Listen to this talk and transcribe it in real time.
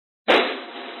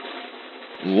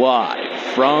Live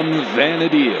from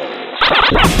Vanadil.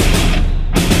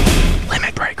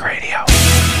 Limit Break Radio.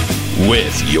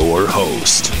 With your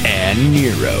host,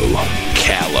 Aniro,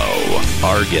 Callow,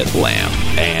 Arget Lamp,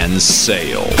 and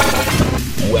Sail.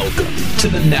 Welcome to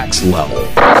the next level.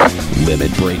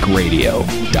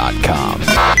 LimitBreakRadio.com.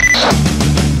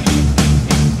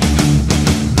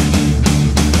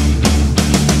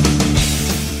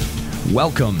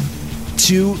 Welcome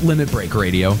to Limit Break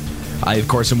Radio. I, of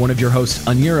course, am one of your hosts,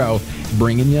 Aniro,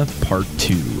 bringing you part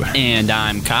 2. And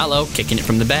I'm Kahlo, kicking it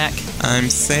from the back. I'm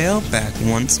Sail, back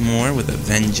once more with a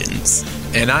vengeance.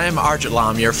 And I am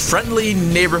Argetlam, your friendly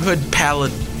neighborhood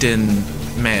paladin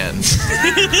man.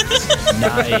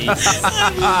 Nice.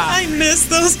 I miss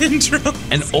those intros.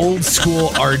 An old school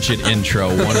Argent intro,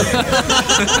 one of them.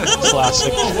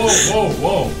 Classic.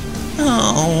 Whoa.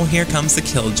 Oh, here comes the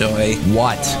Killjoy.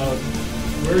 What?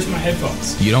 Where's my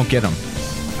headphones? You don't get them.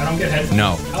 I don't get headphones?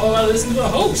 No. How do I listen to a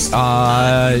host?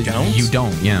 Don't? You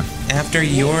don't, yeah. After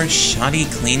your shoddy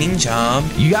cleaning job.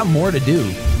 You got more to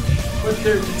do. But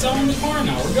it's all in the corner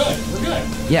now. We're good.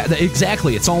 Yeah,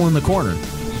 exactly. It's all in the corner.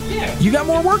 Yeah. You got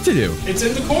more work to do. It's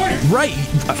in the corner. Right.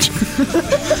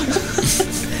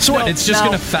 So what, it's just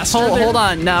going to fester there? Hold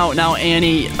on. Now,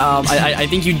 Annie, I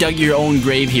think you dug your own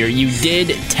grave here. You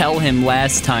did tell him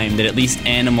last time that at least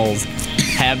animals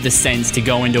have the sense to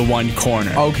go into one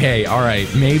corner. Okay, all right.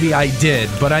 Maybe I did,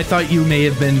 but I thought you may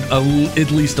have been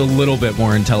at least a little bit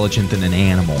more intelligent than an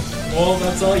animal. Well,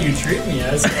 that's all you treat me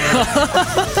as.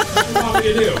 What do you want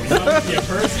me to do? You want me to be a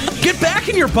person? Get back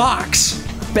in your box.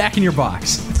 Back in your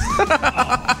box.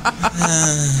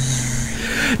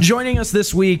 Joining us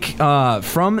this week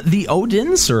from the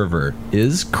Odin server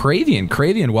is Cravian.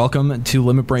 Cravian, welcome to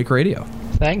Limit Break Radio.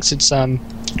 Thanks. It's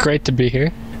great to be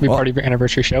here. Be part of your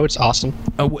anniversary show. It's awesome.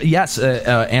 Yes,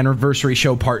 anniversary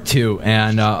show part 2,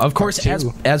 and of course,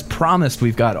 as promised,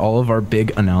 we've got all of our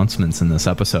big announcements in this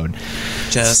episode.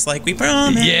 Just like we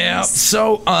promised. Yeah.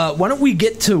 So why don't we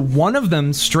get to one of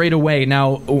them straight away?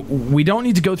 Now, we don't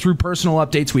need to go through personal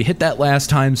updates. We hit that last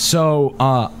time. So,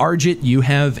 Arjit, you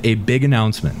have a big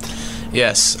announcement.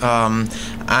 Yes,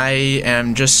 I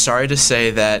am just sorry to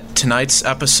say that tonight's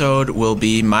episode will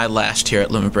be my last here at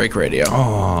Limit Break Radio.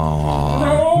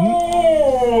 No!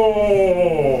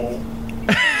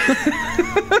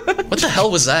 What the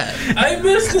hell was that? I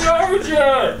missed the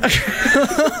origin!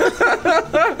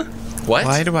 What?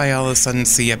 Why do I all of a sudden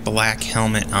see a black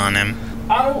helmet on him?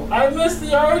 I missed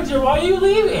the origin. Why are you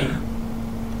leaving?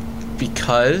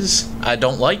 Because I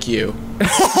don't like you.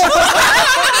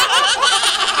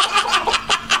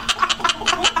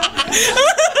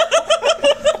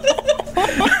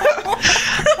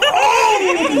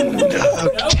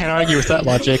 Can't argue with that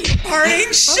logic.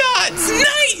 Parting shots!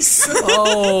 Nice!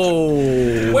 Oh.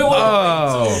 Wait.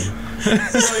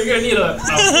 So you're gonna need a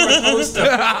fourth host to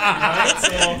right?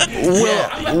 So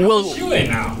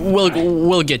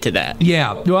We'll get to that.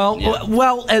 Yeah.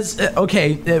 Well, as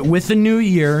with the new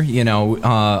year,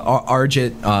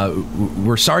 Arjit,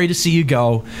 we're sorry to see you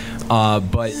go,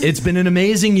 but it's been an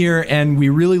amazing year, and we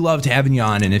really loved having you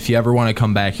on. And if you ever want to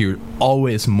come back, you're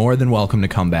always more than welcome to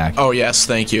come back. Oh yes,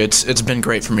 thank you. It's been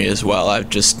great for me as well.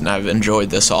 I've enjoyed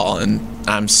this all, and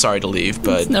I'm sorry to leave,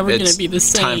 but it's never gonna be the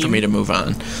same. Time for me to move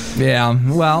on. Yeah.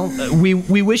 Well, we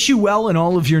wish you well in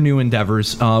all of your new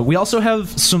endeavors. We also have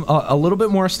some a little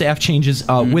bit more staff changes.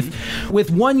 With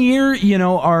 1 year,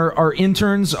 our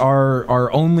interns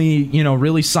are only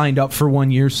really signed up for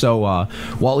 1 year. So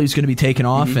Wally's going to be taking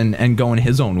off and going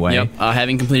his own way. Yep.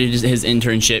 Having completed his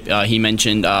internship, he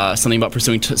mentioned something about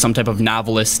pursuing some type of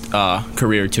novelist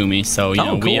career to me. So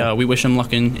cool. we wish him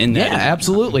luck in that. Yeah,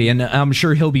 absolutely, and I'm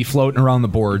sure he'll be floating around the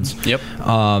boards. Yep.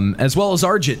 As well as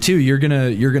Arjit too. You're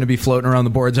gonna be floating around the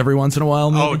boards every once in a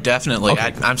while. Maybe? Oh, definitely.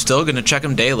 Okay. I'm still gonna check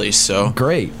them daily. So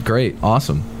great,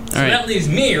 awesome. So that leaves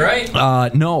me, right?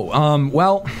 No.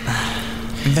 Well,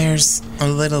 there's a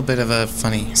little bit of a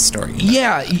funny story.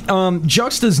 Yeah.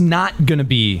 Juxta's not gonna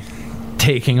be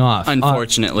taking off.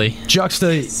 Unfortunately.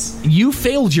 Juxta, you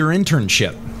failed your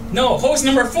internship. No, host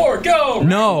number 4, go!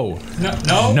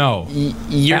 Right? No.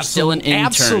 You're still an intern.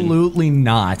 Absolutely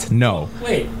not. No.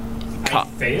 Wait, I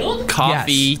failed?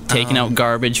 Coffee, Yes. taking out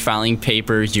garbage, filing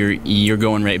papers, you're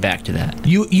going right back to that.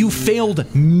 You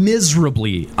failed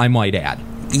miserably, I might add.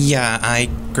 Yeah, I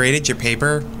graded your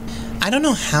paper. I don't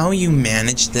know how you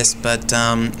managed this, but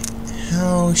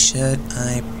how should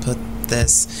I put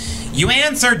this? You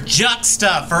answered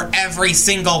Juxta for every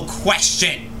single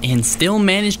question! And still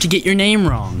managed to get your name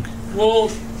wrong.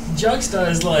 Well, Juxta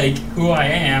is like who I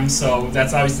am, so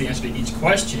that's obviously the answer to each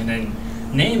question, and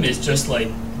name is just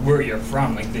like where you're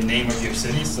from, like the name of your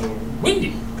city, so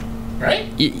Windy, right?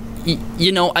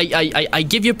 you know, I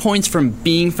give you points from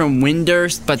being from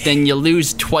Windurst, but then you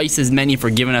lose twice as many for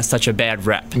giving us such a bad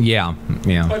rep. Yeah.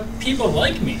 But people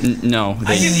like me. No.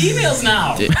 I get emails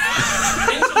now.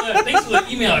 Thanks for the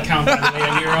email account, by the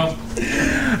way, Nero.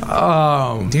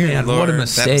 Oh, Dear man, Lord, what a that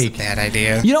was a mistake. bad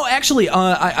idea. You know, actually,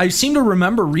 I seem to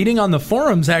remember reading on the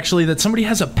forums, actually, that somebody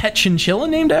has a pet chinchilla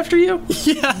named after you.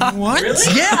 What?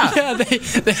 Really? Yeah. Yeah, they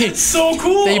So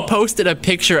cool. They posted a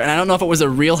picture, and I don't know if it was a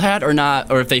real hat or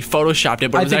not, or if they photoshopped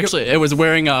it, but I it was think actually it was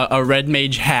wearing a red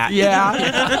mage hat.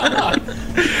 Yeah.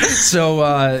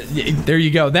 So, there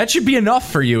you go. That should be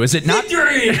enough for you, is it not?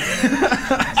 Victory!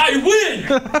 I win!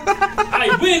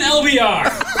 I win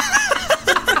LBR!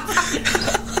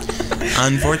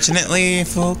 Unfortunately,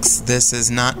 folks, this is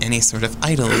not any sort of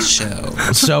idol show.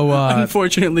 So,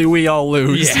 Unfortunately, we all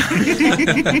lose.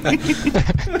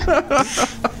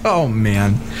 oh,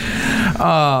 man.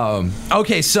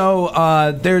 Okay,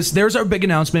 so there's our big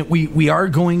announcement. We are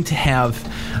going to have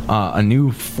a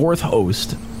new fourth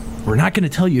host. We're not going to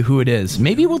tell you who it is.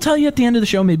 Maybe we'll tell you at the end of the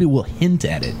show. Maybe we'll hint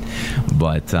at it.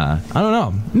 But I don't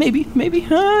know. Maybe.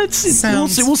 We'll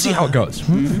see how it goes.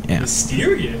 Yeah.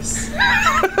 Mysterious.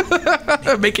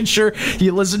 Making sure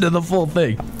you listen to the full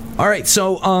thing. All right,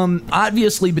 so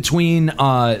obviously between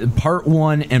part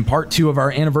 1 and part 2 of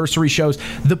our anniversary shows,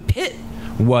 The Pit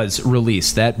was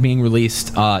released. That being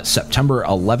released September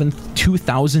 11th,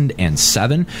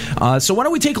 2007. So why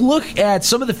don't we take a look at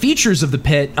some of the features of The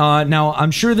Pit? Now, I'm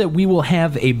sure that we will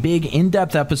have a big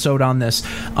in-depth episode on this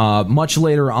much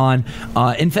later on.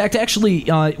 In fact, actually,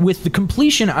 with the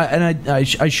completion, I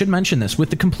should mention this,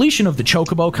 with the completion of the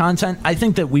Chocobo content, I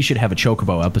think that we should have a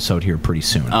Chocobo episode here pretty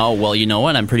soon. Oh, well, you know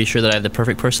what? I'm pretty sure that I have the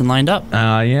perfect person lined up.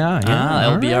 Yeah.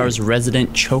 LBR's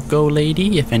resident Choco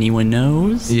lady, if anyone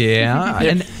knows. Yeah.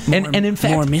 And in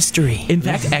fact, more mystery. In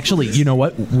fact, actually, you know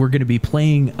what? We're going to be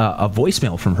playing a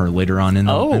voicemail from her later on in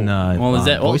the,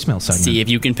 voicemail segment. See if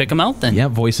you can pick them out then. Yeah,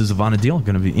 Voices of Vana'diel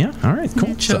going to be. Yeah, all right, cool.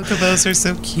 Chocobos are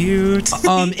so cute.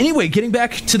 Anyway, getting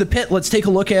back to The Pit, let's take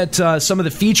a look at some of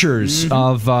the features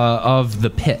of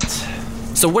The Pit.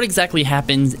 So what exactly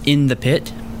happens in The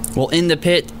Pit? Well, in The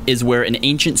Pit is where an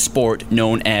ancient sport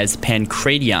known as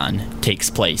Pancradion takes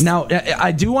place. Now,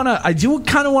 I do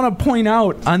kind of want to point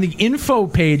out on the info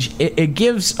page, it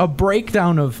gives a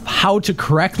breakdown of how to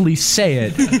correctly say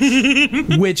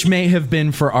it, which may have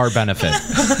been for our benefit.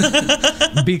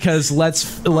 Because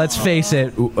let's face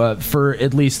it, for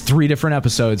at least 3 different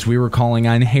episodes, we were calling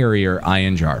on Harrier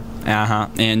Ironjar.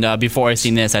 And before I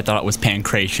seen this, I thought it was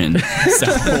Pancration. So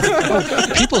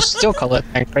People still call it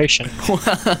pancration.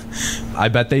 I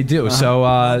bet they do. So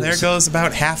There goes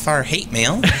about half our hate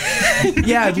mail.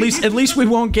 yeah, at least we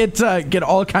won't get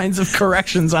all kinds of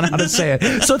corrections on how to say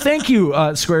it. So thank you,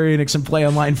 Square Enix and Play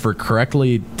Online, for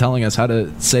correctly telling us how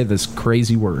to say this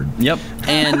crazy word. Yep.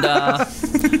 And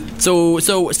so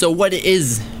what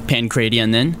is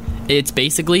Pancradion then? It's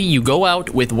basically you go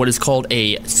out with what is called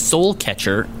a soul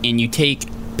catcher, and you take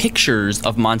pictures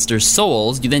of monsters'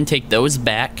 souls. You then take those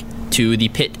back to the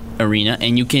pit arena,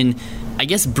 and you can, I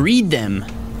guess, breed them.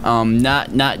 Not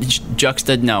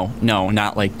Juxta. No,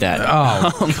 not like that.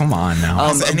 Oh, come on now.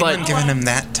 Has anyone given him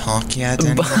that talk yet?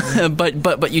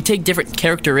 But you take different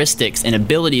characteristics and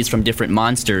abilities from different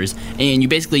monsters, and you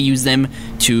basically use them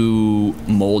to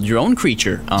mold your own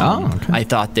creature. Okay. I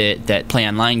thought that Play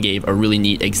Online gave a really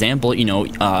neat example. You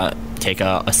know, take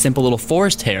a simple little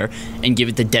forest hare and give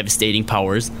it the devastating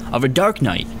powers of a Dark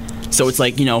Knight. So it's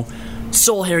like, you know,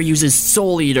 Soul Hare uses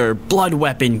Soul Eater, Blood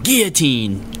Weapon,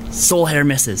 Guillotine. Soul Hare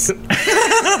misses.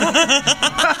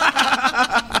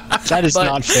 That is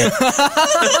not fair.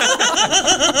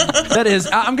 That is,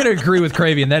 I'm going to agree with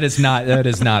Cravian. That is not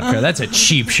fair. That's a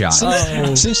cheap shot.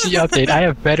 Since the update, I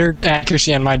have better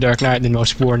accuracy on my Dark Knight than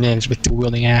most war names with dual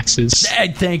wielding axes.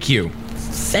 Thank you.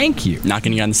 Not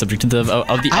going to get on the subject of the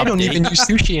update. I don't even use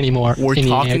sushi anymore. We're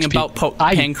talking about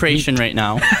pancration right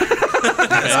now.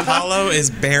 Hollow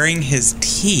is baring his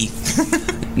teeth.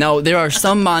 Now, there are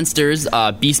some monsters,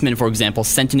 beastmen, for example,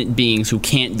 sentient beings who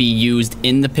can't be used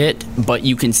in the pit, but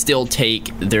you can still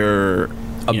take their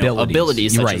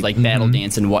abilities such as like battle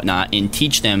dance and whatnot, and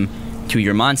teach them to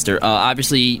your monster.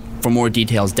 Obviously, for more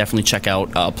details, definitely check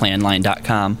out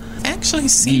playonline.com. Actually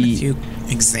seen a few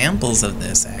examples of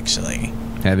this, actually.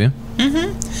 Have you?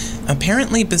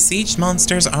 Apparently, besieged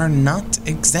monsters are not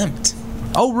exempt.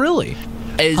 Oh, really?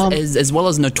 As well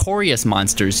as notorious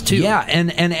monsters too. Yeah,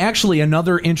 and actually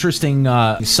another interesting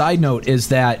side note is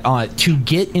that to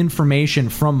get information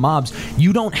from mobs,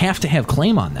 you don't have to have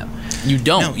claim on them. You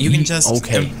don't. No, you can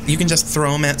just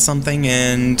throw them at something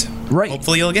and Right.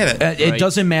 hopefully you'll get it. It Right.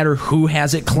 doesn't matter who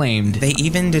has it claimed. They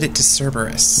even did it to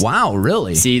Cerberus. Wow,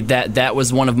 really? See, that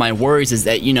was one of my worries, is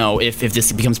that, if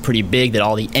this becomes pretty big, that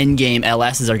all the endgame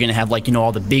LSs are going to have,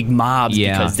 all the big mobs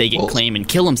Yeah. because they get claim and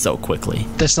kill them so quickly.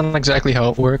 That's not exactly how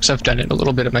it works. I've done it a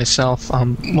little bit of myself.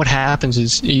 What happens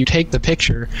is you take the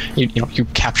picture, you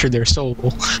capture their soul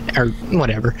or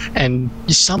whatever, and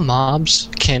some mobs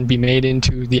can be made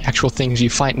into the actual things you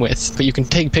fight with, but you can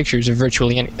take pictures of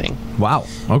virtually anything. Wow.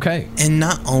 Okay. And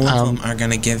not all of them are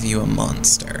going to give you a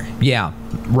monster. Yeah.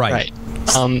 Right. Right.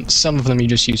 Some of them you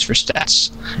just use for stats.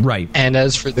 Right. And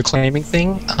as for the claiming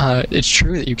thing, it's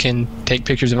true that you can take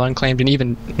pictures of unclaimed and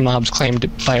even mobs claimed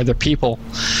by other people.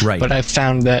 Right. But I've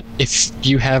found that if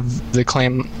you have the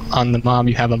claim on the mob,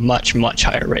 you have a much, much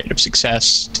higher rate of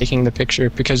success taking the picture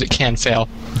because it can fail.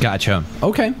 Gotcha.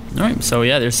 Okay. All right, so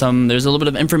yeah, there's a little bit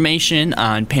of information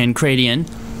on Pancratian.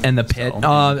 And the pit.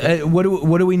 What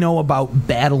do we know about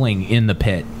battling in the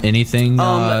pit? Anything?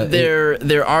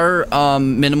 There are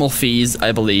minimal fees,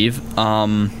 I believe.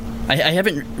 I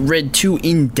haven't read too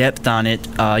in depth on it.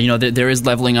 There is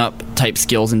leveling up type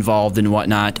skills involved and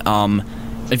whatnot.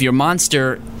 If your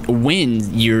monster wins,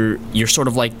 you're sort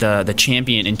of like the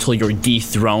champion until you're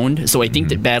dethroned. So I think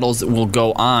that battles will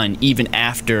go on even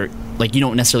after. You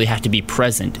don't necessarily have to be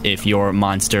present if your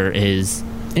monster is.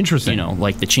 Interesting.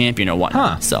 Like the champion or whatnot.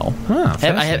 Huh. So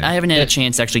fascinating. I haven't had a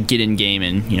chance to actually get in game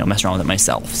and mess around with it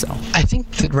myself. So I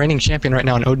think the reigning champion right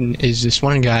now in Odin is this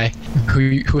one guy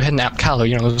who had an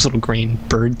Apkallu, those little green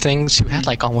bird things, who had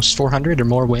almost 400 or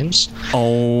more wins.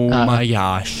 oh my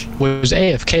gosh, Was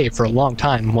AFK for a long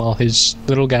time while his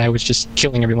little guy was just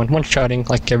killing everyone, one-shotting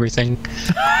everything.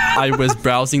 I was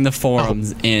browsing the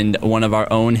forums and one of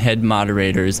our own head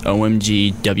moderators,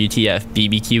 OMG WTF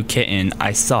BBQ Kitten,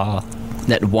 I saw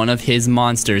that one of his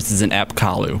monsters is an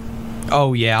Apkallu.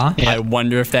 Oh yeah. I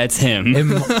wonder if that's him.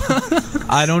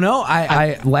 I don't know.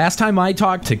 I last time I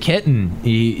talked to Kitten,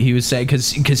 he was saying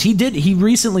because he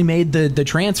recently made the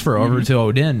transfer over to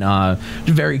Odin.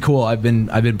 Very cool. I've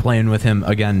been playing with him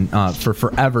again for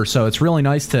forever. So it's really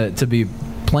nice to be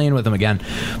playing with him again.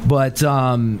 But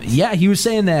he was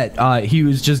saying that he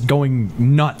was just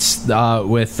going nuts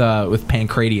with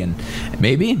Pancratian.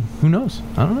 Maybe, who knows?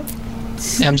 I don't know.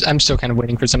 I'm still kind of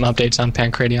waiting for some updates on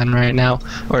Pancratian right now,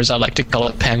 or as I like to call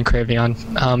it, Pancravion,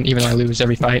 even though I lose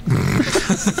every fight.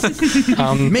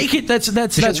 Make it that's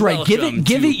right. Give it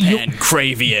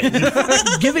Pancravian.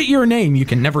 give it your name. You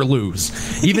can never lose,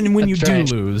 even when That's you right.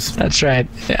 do lose. That's right.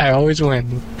 I always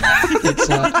win. It's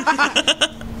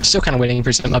still kind of waiting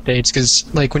for some updates because,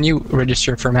 when you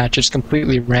register for a match, it's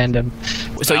completely random.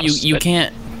 So you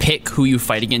can't pick who you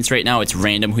fight against right now. It's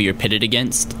random who you're pitted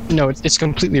against. No, it's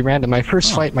completely random. My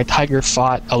first fight, my tiger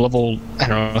fought a level, I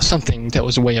don't know, something that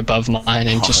was way above mine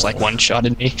and just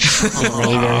one-shotted me.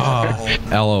 Really very hard.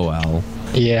 LOL.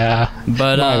 Yeah,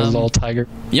 But my little tiger.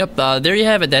 Yep, there you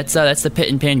have it. That's the Pit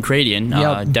and Pancratian.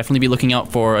 Yep. Definitely be looking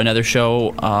out for another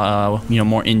show,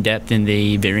 more in depth in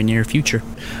the very near future.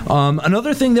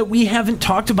 Another thing that we haven't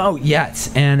talked about yet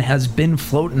and has been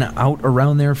floating out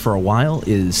around there for a while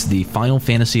is the Final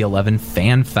Fantasy XI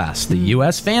Fan Fest, the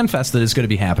U.S. Fan Fest that is going to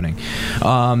be happening.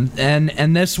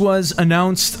 And this was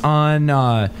announced on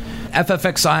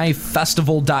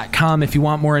FFXIFestival.com. If you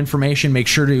want more information, make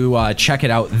sure to check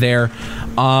it out there.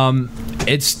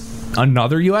 It's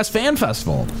another U.S. fan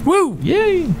festival. Woo!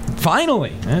 Yay!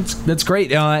 Finally, that's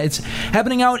great. It's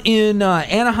happening out in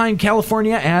Anaheim,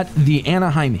 California, at the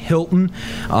Anaheim Hilton.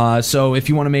 So if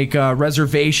you want to make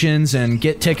reservations and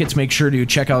get tickets, make sure to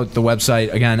check out the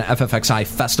website again,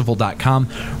 FFXIFestival.com.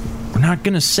 We're not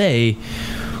going to say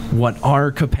what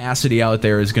our capacity out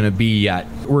there is going to be yet.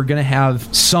 We're going to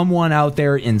have someone out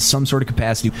there in some sort of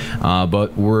capacity,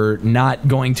 but we're not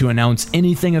going to announce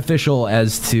anything official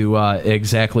as to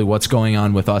exactly what's going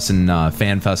on with us in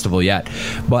Fan Festival yet.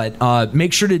 But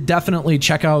make sure to definitely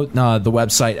check out the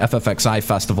website,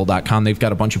 ffxifestival.com. They've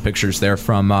got a bunch of pictures there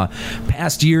from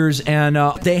past years, and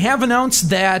they have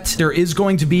announced that there is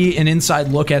going to be an inside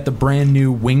look at the brand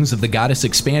new Wings of the Goddess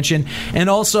expansion, and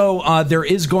also there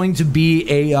is going to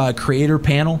be a creator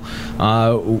panel.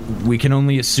 We can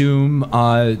only assume,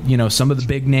 some of the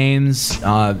big names.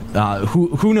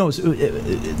 Who knows?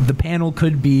 The panel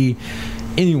could be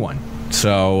anyone.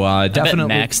 So definitely, I bet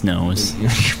Max knows.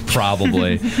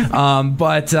 Probably.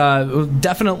 But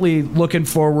definitely looking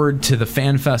forward to the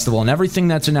Fan Festival and everything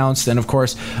that's announced. And of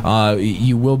course,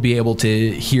 you will be able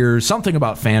to hear something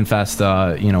about Fan Fest,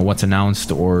 what's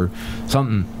announced or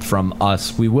something from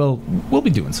us. We'll be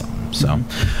doing something. So,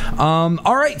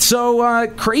 all right. So,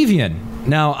 Cravian.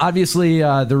 Now, obviously,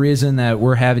 the reason that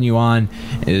we're having you on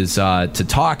is to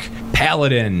talk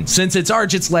Paladin. Since it's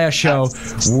Argent's last show,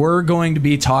 we're going to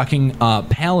be talking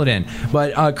Paladin.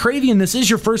 But Cravian, this is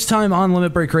your first time on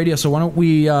Limit Break Radio, so why don't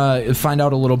we find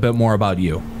out a little bit more about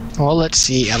you? Well, let's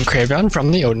see. I'm Cravion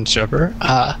from the Odin server.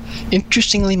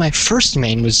 Interestingly, my first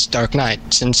main was Dark Knight.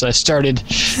 Since I started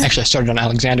on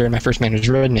Alexander, and my first main was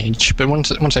Red Mage. But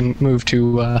once I moved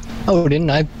to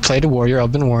Odin, I played a warrior,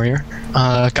 Elven warrior.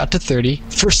 Got to 30.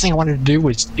 First thing I wanted to do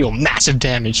was deal massive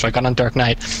damage, so I got on Dark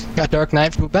Knight. Got Dark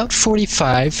Knight from about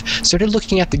 45. Started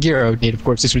looking at the gear I would need. Of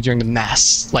course, this was during the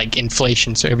mass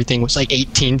inflation, so everything was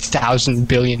 18,000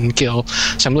 billion gil.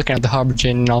 So I'm looking at the Harbinger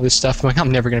and all this stuff. I'm like,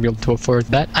 I'm never going to be able to afford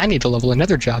that. I need to level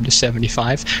another job to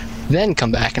 75, then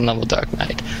come back and level Dark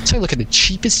Knight. So I look at the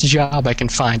cheapest job I can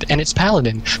find, and it's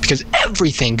Paladin, because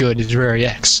everything good is Rare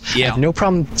X. Yeah. I have no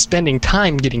problem spending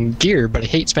time getting gear, but I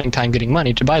hate spending time getting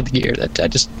money to buy the gear. I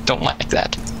just don't like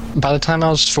that. By the time I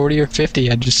was 40 or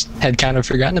 50, I just had kind of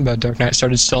forgotten about Dark Knight,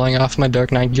 started selling off my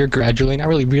Dark Knight gear gradually, not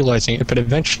really realizing it, but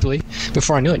eventually,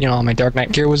 before I knew it, all my Dark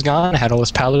Knight gear was gone, I had all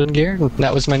this Paladin gear, and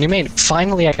that was my new main.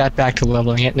 Finally, I got back to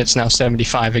leveling it, and it's now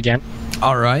 75 again.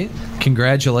 All right.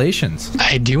 Congratulations.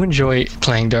 I do enjoy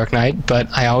playing Dark Knight, but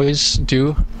I always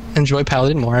do enjoy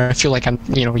Paladin more. I feel like I'm,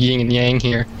 yin and yang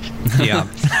here. Yeah.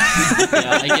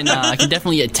 I can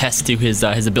definitely attest to his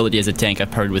ability as a tank.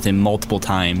 I've paired with him multiple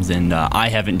times, and I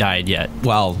haven't died yet.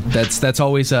 Well, that's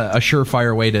always a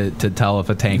surefire way to tell if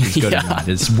a tank is good or not,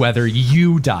 is whether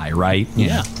you die, right?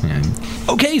 Yeah.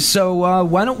 Okay, so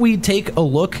why don't we take a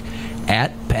look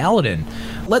at Paladin?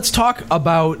 Let's talk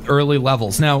about early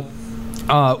levels. Now,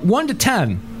 1 to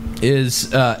 10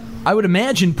 is, I would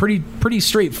imagine, pretty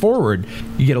straightforward.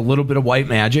 You get a little bit of white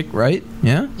magic, right?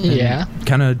 Yeah? Yeah.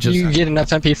 Kind of just... You get enough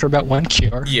MP for about 1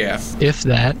 cure. Yeah. If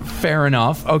that. Fair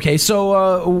enough. Okay,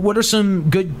 so what are some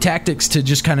good tactics to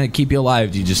just kind of keep you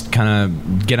alive? Do you just kind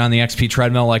of get on the XP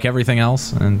treadmill like everything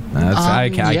else? And that's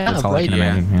all I can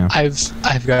imagine. Yeah.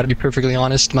 I've got to be perfectly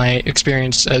honest. My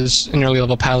experience as an early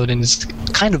level paladin is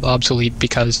kind of obsolete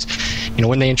because,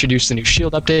 when they introduced the new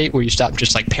shield update where you stopped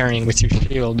just parrying with your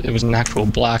shield, it was an actual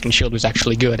block and shield was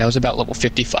actually good. I was about level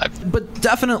 55. But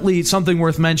definitely something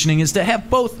worth mentioning is to have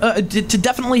both, to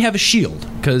definitely have a shield,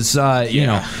 because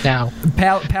now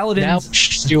paladins. Now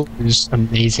shield is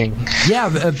amazing.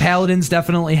 Yeah, paladins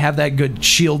definitely have that good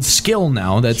shield skill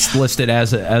now. That's listed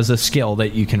as a skill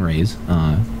that you can raise.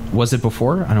 Was it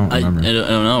before? I don't remember. I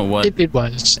don't know what it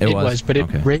was. It was, but it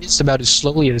raised about as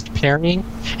slowly as parrying,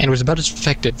 and it was about as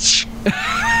effective.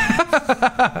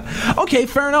 Okay,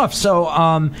 fair enough.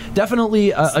 So,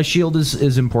 definitely a shield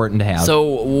is important to have. So,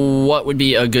 what would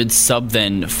be a good sub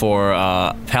then for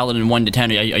Paladin 1 to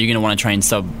 10? Are you going to want to try and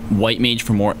sub White Mage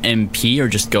for more MP, or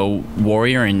just go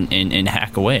Warrior and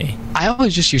hack away? I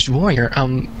always just used Warrior.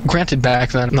 Granted,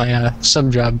 back then my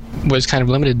sub job was kind of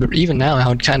limited, but even now I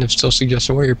would kind of still suggest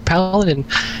Warrior. Paladin,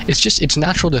 it's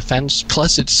natural defense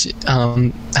plus it's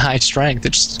high strength.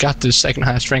 It's got the second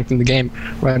highest strength in the game,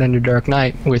 right under Dark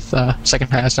Knight, with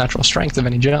second highest natural strength of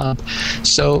any job.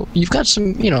 So you've got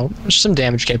some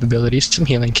damage capability, some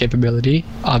healing capability,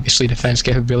 obviously defense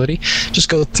capability. Just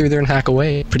go through there and hack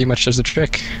away. Pretty much does the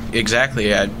trick.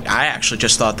 Exactly. I actually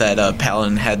just thought that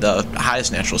Paladin had the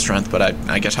highest natural strength, but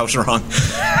I guess I was wrong.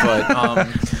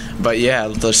 But yeah,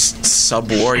 the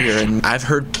sub warrior, and I've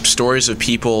heard stories of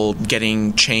people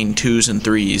getting chain 2s and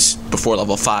 3s before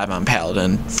level 5 on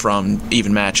Paladin from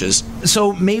even matches.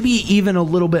 So maybe even a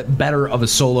little bit better of a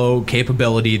solo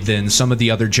capability than some of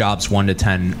the other jobs 1 to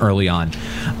 10 early on.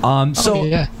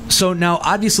 So now,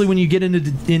 obviously, when you get into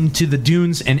the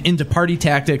dunes and into party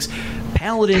tactics,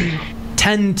 Paladin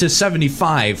 10 to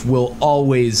 75 will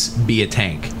always be a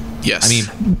tank. Yes. I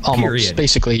mean, almost, period.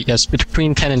 Basically, yes.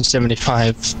 Between 10 and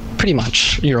 75, pretty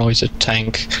much, you're always a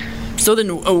tank. So then,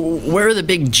 where are the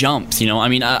big jumps? I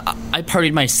mean, I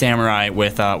partied my samurai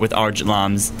with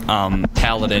Arjutlam's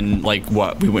paladin.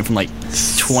 We went from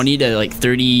 20 to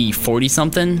 30, 40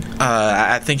 something.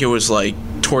 I think it was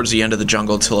towards the end of the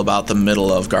jungle till about the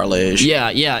middle of Garlage. Yeah,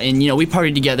 and we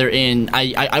partied together, and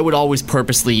I would always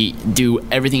purposely do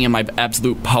everything in my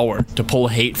absolute power to pull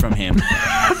hate from him,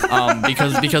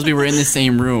 because we were in the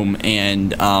same room,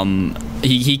 and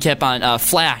he kept on.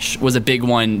 Flash was a big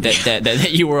one that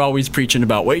you were always preaching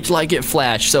about. Wait till I get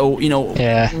Flash. So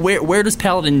where does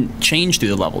Paladin change through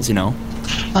the levels?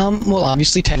 Well,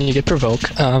 obviously 10 you get Provoke.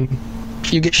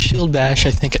 You get Shield Bash,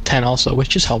 I think, at 10 also,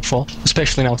 which is helpful,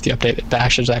 especially now with the update that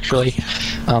bashes actually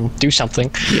do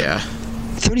something. Yeah.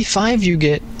 35 you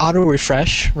get Auto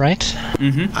Refresh, right?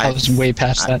 Mm-hmm. I was way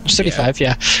past that. 35,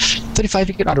 yeah. 35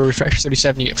 you get auto refresh,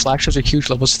 37 you get flash. Those are huge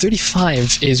levels.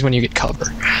 35 is when you get cover.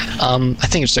 I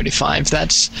think it's 35.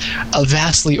 That's a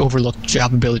vastly overlooked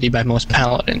job ability by most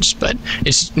paladins, but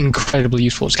it's incredibly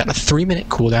useful. It's got a 3-minute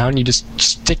cooldown. You just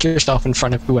stick yourself in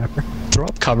front of whoever, throw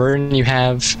up cover, and you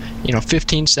have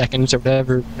 15 seconds or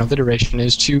whatever the duration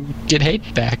is to get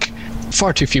hate back.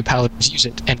 Far too few paladins use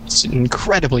it, and it's an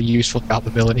incredibly useful job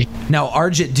ability. Now,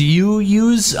 Arjit, do you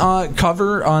use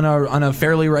cover on a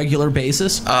fairly regular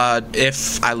basis?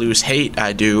 If I lose hate,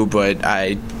 I do, but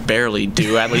I barely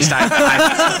do. At least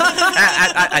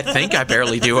I think I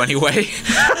barely do anyway.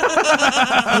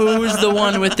 Who's the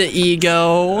one with the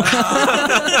ego?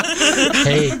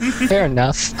 Hey, fair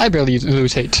enough. I barely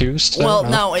lose hate too. So Well,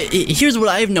 now, here's what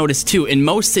I've noticed too. In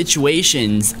most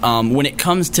situations, when it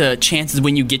comes to chances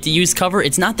when you get to use cover,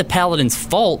 it's not the paladin's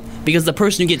fault, because the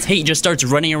person who gets hate just starts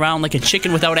running around like a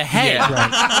chicken without a head. Yeah.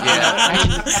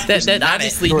 Right. That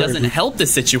obviously doesn't help the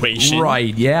situation.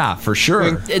 Right, yeah, for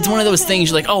sure. It's one of those things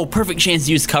you're like, oh, perfect chance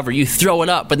to use cover. You throw it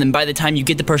up, but then by the time you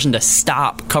get the person to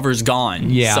stop, cover's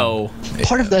gone. Yeah. So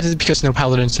Part of that is because no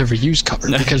paladins ever use cover,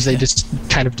 because they just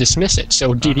kind of dismiss it.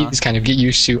 So DDs kind of get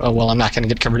used to, oh, well, I'm not going to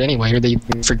get covered anyway, or they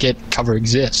forget cover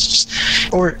exists.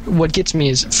 Or what gets me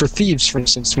is, for thieves, for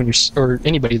instance, or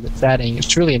anybody that's adding,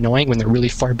 it's really annoying when they're really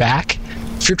far back.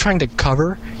 If you're trying to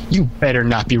cover, you better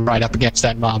not be right up against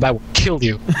that mob. I will kill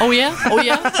you. Oh yeah? All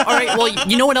right, well,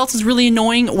 you know what else is really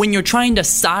annoying? When you're trying to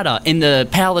Sada and the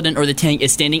paladin or the tank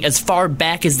is standing as far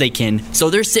back as they can.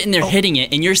 So they're sitting there hitting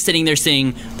it, and you're sitting there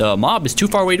saying, the mob is too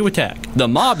far away to attack. The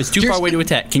mob is too far away to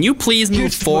attack. Can you please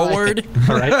move forward?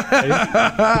 All right.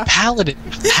 The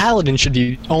paladin should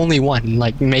be the only one,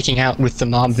 making out with the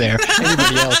mob there.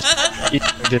 Everybody else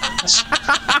did this.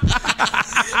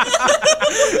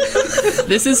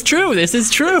 This is true.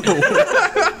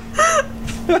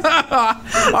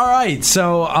 All right,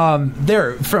 so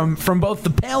there, from both the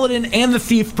paladin and the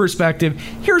thief perspective,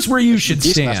 here's where you should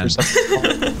stand.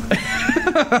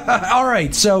 All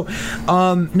right, so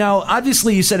now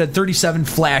obviously you said at 37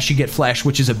 flash you get flash,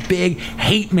 which is a big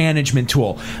hate management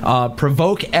tool.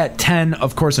 Provoke at 10,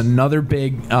 of course, another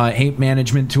big hate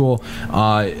management tool.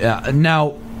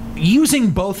 Now, using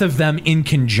both of them in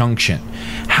conjunction,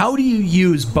 how do you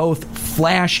use both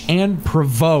flash and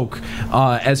provoke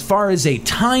as far as a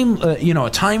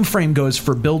time frame goes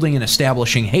for building and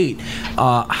establishing hate?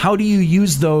 How do you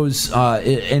use those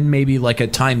in maybe like a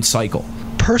time cycle?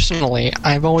 Personally,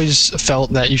 I've always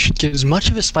felt that you should get as much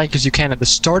of a spike as you can at the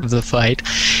start of the fight,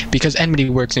 because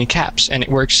enmity works in caps, and it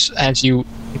works as you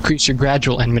increase your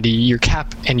gradual enmity, your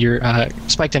cap, and your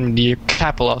spiked enmity, your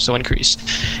cap will also increase.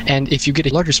 And if you get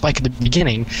a larger spike at the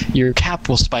beginning, your cap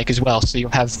will spike as well, so you'll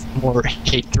have more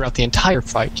hate throughout the entire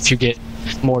fight if you get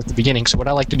more at the beginning. So what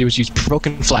I like to do is use provoke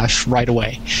and flash right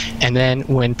away, and then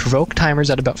when provoke timer's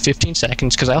at about 15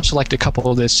 seconds, because I also like to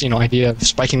couple this idea of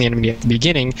spiking the enemy at the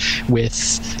beginning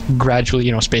with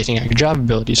gradually spacing out your job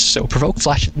abilities. So provoke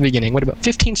flash at the beginning, wait about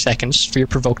 15 seconds for your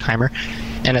provoke timer,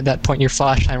 and at that point your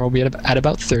flash timer will be at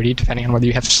about 30, depending on whether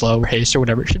you have slow or haste or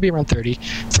whatever. It should be around 30.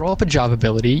 Throw up a job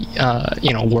ability,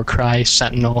 Warcry,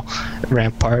 Sentinel,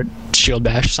 Rampart, Shield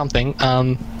Bash, something,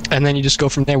 and then you just go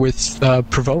from there with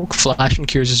provoke, flash, and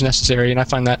cures as necessary. And I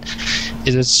find that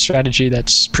is a strategy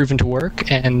that's proven to work,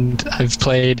 and I've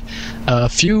played a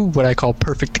few what I call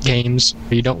perfect games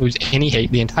where you don't lose any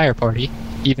hate the entire party,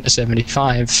 even a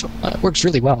 75. It works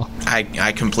really well.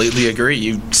 I completely agree.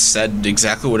 You said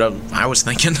exactly what I was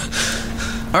thinking.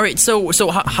 All right, so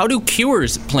how do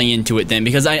cures play into it then?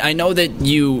 Because I know that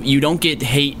you don't get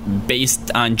hate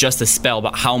based on just a spell,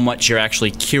 but how much you're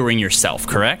actually curing yourself,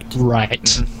 correct?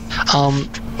 Right.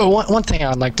 One thing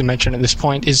I'd like to mention at this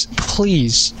point is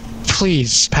please,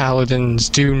 paladins,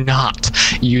 do not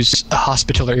use a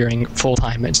Hospitaller Earring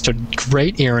full-time. It's a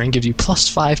great earring, gives you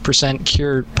plus 5%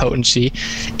 cure potency.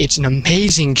 It's an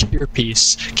amazing cure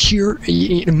piece.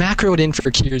 Macro it in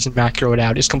for cures and macro it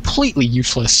out is completely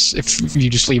useless if you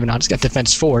just leave it on. It's got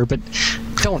defense 4, but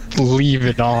don't leave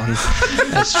it on.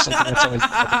 That's something that's always...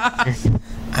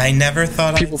 I never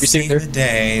thought People I'd be see sitting the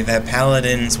day that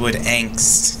paladins would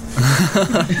angst.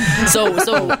 So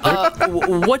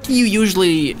what do you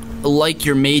usually like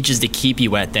your mages to keep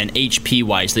you at then,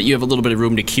 HP-wise, that you have a little bit of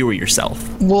room to cure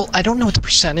yourself? Well, I don't know what the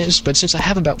percent is, but since I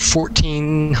have about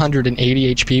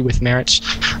 1,480 HP with merits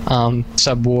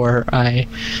sub-war, I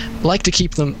like to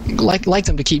keep them like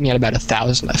them to keep me at about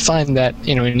 1,000. I find that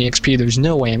in EXP there's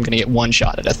no way I'm going to get one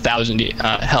shot at 1,000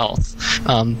 health.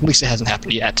 At least it hasn't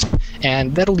happened yet,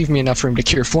 and that'll leave me enough room to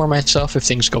cure 4 myself if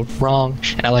things go wrong.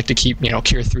 And I like to keep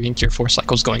cure 3 and cure 4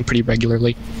 cycles going pretty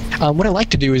regularly. What I like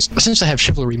to do is, since I have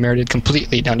chivalry merit merited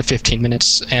completely down to 15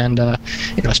 minutes. And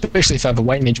especially if I have a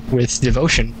white mage with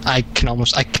devotion, I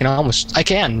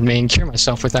can main cure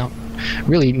myself without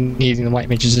really needing the white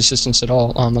mage's assistance at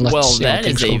all. Unless, that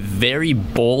is a very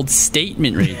bold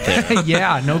statement right there.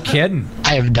 Yeah, no kidding.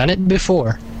 I have done it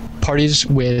before. Parties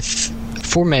with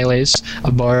 4 melees,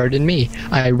 a bard, and me.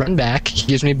 I run back, he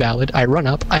gives me ballad, I run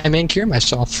up, I main cure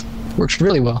myself. Works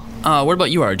really well. What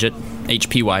about you, Arjit?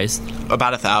 HP wise?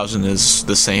 About 1,000 is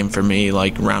the same for me,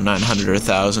 like around 900 or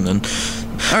 1,000. And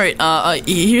all right.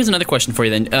 Here's another question for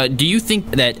you then. Do you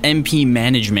think that MP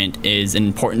management is an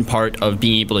important part of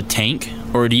being able to tank,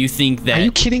 or do you think that? Are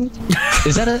you kidding?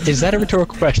 Is that a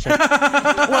rhetorical question?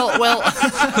 well.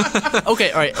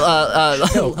 Okay. All right.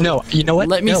 No. You know what?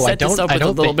 Let me set this up with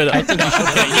a little bit of. I think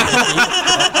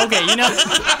okay. You know.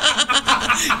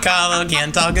 Carlo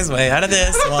can't talk his way out of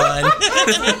this one.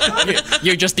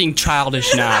 You're just being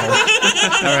childish now.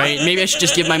 All right. Maybe I should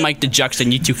just give my mic to Jux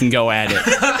and you two can go at it.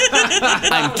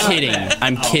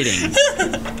 I'm kidding.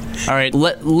 All right.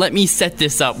 Let me set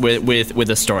this up with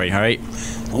a story. All right.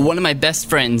 One of my best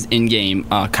friends in game,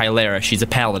 Kylera, she's a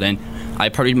paladin. I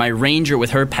partied my ranger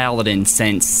with her paladin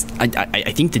since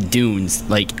I think the dunes.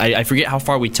 Like I forget how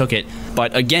far we took it,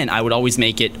 but again, I would always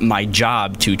make it my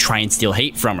job to try and steal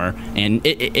hate from her, and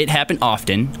it happened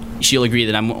often. She'll agree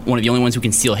that I'm one of the only ones who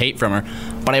can steal hate from her,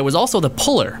 but I was also the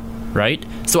puller, right?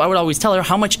 So I would always tell her,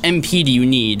 how much MP do you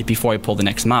need before I pull the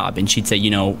next mob? And she'd say,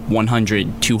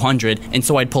 100, 200, and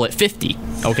so I'd pull at 50,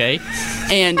 okay?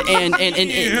 And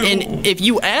if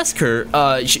you ask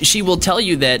her, she will tell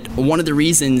you that one of the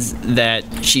reasons that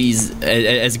she's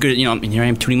as good, and here I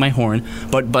am tooting my horn,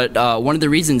 but one of the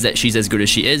reasons that she's as good as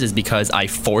she is because I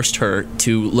forced her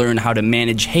to learn how to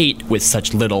manage hate with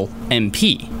such little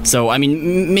MP. So, I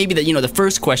mean, maybe that, the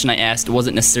first question I asked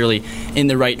wasn't necessarily in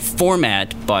the right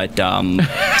format, but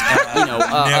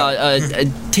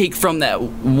take from that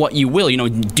what you will.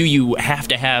 Do you have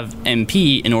to have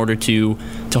MP in order to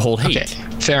hold hate? Okay,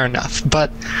 fair enough.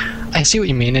 But I see what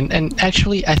you mean, and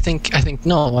actually, I think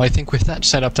no. I think with that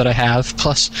setup that I have,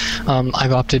 plus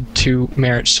I've opted to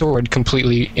merit sword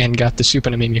completely and got the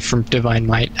Supernamimi from Divine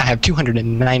Might. I have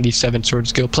 297 sword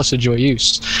skill plus a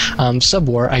Joyeuse.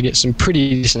 Sub-War, I get some pretty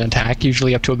decent attack,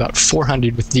 usually up to about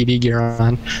 400 with DD gear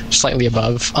on, slightly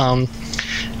above.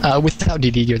 Without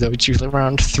DD gear, though, it's usually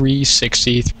around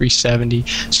 360, 370.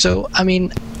 So, I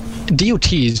mean,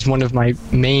 DOT is one of my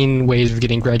main ways of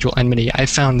getting gradual enmity. I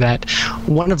found that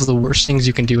one of the worst things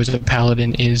you can do as a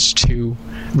paladin is to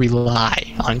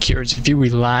rely on cures. If you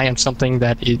rely on something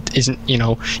that it isn't,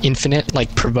 infinite,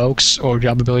 like provokes or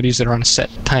job abilities that are on a set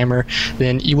timer,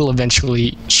 then you will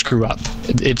eventually screw up.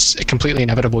 It's completely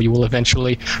inevitable. You will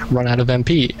eventually run out of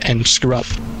MP and screw up.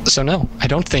 So no, I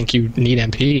don't think you need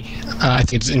MP. I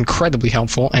think it's incredibly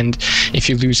helpful, and if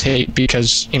you lose hate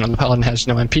because the paladin has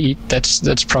no MP,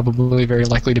 that's probably very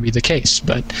likely to be the case.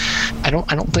 But I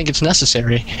don't think it's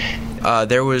necessary.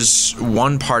 There was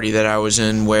one party that I was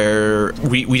in where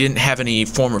we didn't have any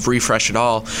form of refresh at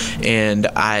all, and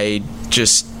I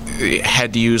just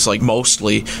had to use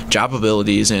mostly job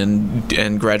abilities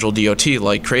and gradual DOT,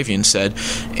 like Cravian said,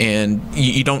 and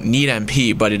you don't need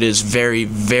MP, but it is very,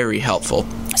 very helpful.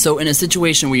 So in a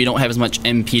situation where you don't have as much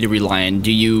MP to rely on,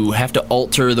 do you have to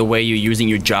alter the way you're using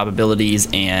your job abilities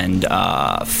and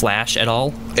flash at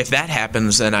all? If that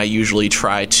happens, then I usually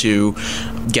try to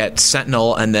get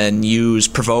Sentinel and then use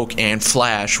Provoke and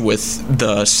Flash with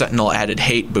the Sentinel added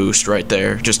hate boost right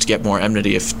there, just to get more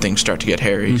enmity if things start to get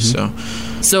hairy.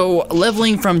 So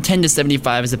leveling from 10 to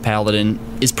 75 as a paladin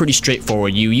is pretty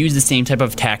straightforward. You use the same type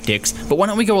of tactics, but why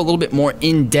don't we go a little bit more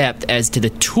in-depth as to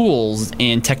the tools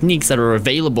and techniques that are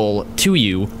available to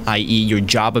you, i.e. your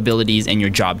job abilities and your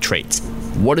job traits.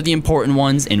 What are the important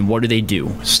ones and what do they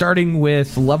do? Starting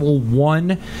with level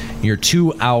 1, your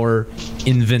 2-hour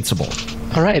Invincible.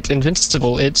 All right,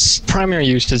 Invincible. Its primary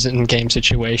use is in game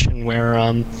situation where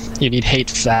you need hate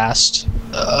fast.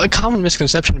 A common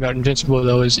misconception about Invincible,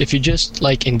 though, is if you just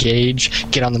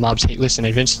engage, get on the mob's hate list, and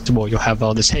Invincible, you'll have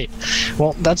all this hate.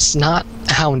 Well, that's not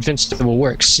how Invincible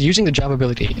works. Using the job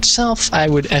ability itself, I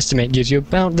would estimate, gives you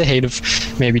about the hate of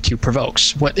maybe 2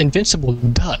 provokes. What Invincible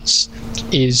does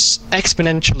is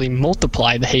exponentially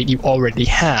multiply the hate you already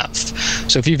have.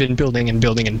 So if you've been building and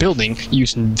building and building,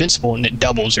 use Invincible and it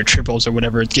doubles or triples or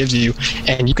whatever it gives you,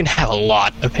 and you can have a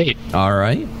lot of hate. All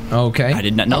right. Okay. I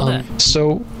did not know that.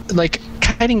 So,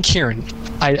 kiting Kieran,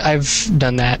 I've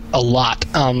done that a lot.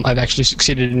 I've actually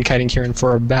succeeded in kiting Kieran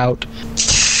for about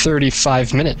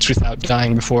 35 minutes without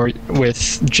dying before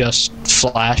with just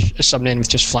flash, subbing in with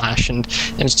just flash and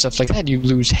stuff like that. You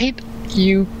lose hate,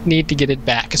 you need to get it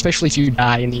back, especially if you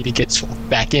die and need to get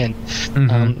back in.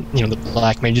 The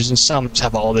black mages and summons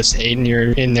have all this hate, and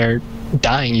you're in there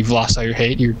dying, you've lost all your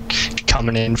hate, you're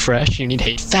coming in fresh, you need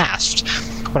hate fast.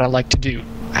 What I like to do,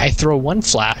 I throw one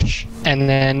flash, and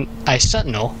then I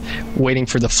Sentinel, waiting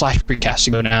for the flash precast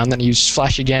to go down, then I use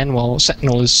flash again while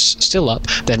Sentinel is still up,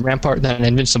 then Rampart, then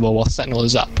Invincible while Sentinel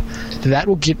is up. That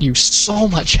will get you so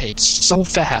much hate so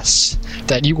fast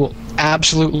that you will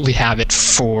absolutely have it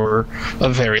for a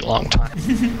very long time.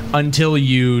 Until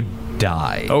you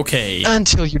die. Okay.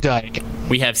 Until you die again.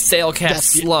 We have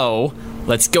Sailcast Slow.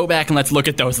 Let's go back and let's look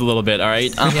at those a little bit, all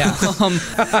right?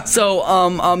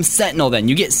 Sentinel then.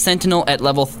 You get Sentinel at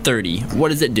level 30. What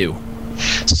does it do?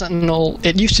 Sentinel,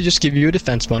 it used to just give you a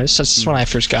defense bonus. That's when I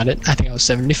first got it. I think I was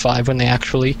 75 when they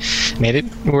actually made it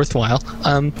worthwhile.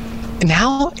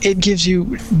 Now it gives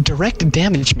you direct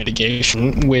damage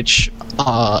mitigation, which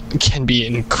can be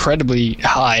incredibly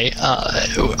high.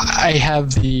 I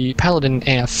have the Paladin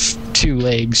AF2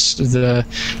 legs, the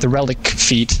relic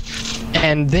feat,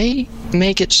 and they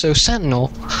make it so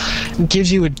Sentinel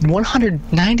gives you a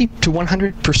 190 to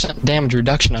 100% damage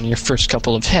reduction on your first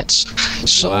couple of hits.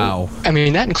 So, wow. I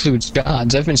mean, that includes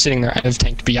gods. I've been sitting there, I've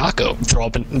tanked Byakko,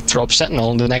 throw up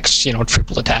Sentinel, and the next,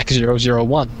 triple attack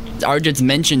 001. Arjit's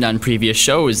mentioned on previous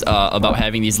shows about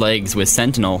having these legs with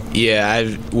Sentinel.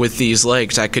 Yeah, with these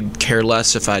legs, I could care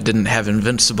less if I didn't have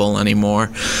Invincible anymore.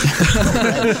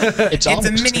 It's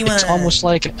almost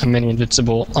like a mini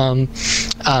Invincible.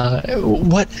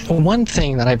 One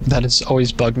thing that has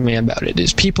always bugged me about it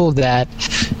is people that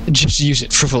just use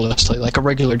it frivolously, like a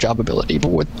regular job ability. But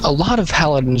what a lot of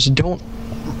paladins don't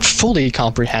fully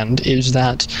comprehend is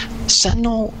that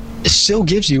Sentinel still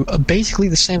gives you basically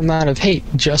the same amount of hate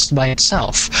just by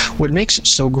itself. What makes it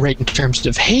so great in terms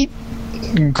of hate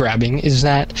grabbing is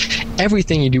that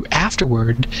everything you do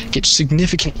afterward gets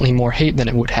significantly more hate than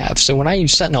it would have. So when I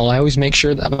use Sentinel, I always make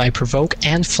sure that my provoke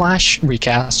and flash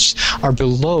recasts are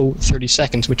below 30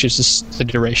 seconds, which is the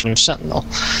duration of Sentinel.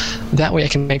 That way I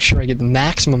can make sure I get the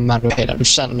maximum amount of hate out of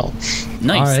Sentinel.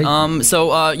 Nice.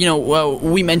 Right.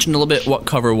 We mentioned a little bit what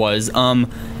cover was.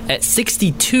 At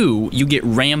 62, you get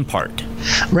Rampart.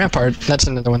 Rampart, that's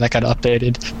another one that got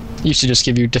updated. Used to just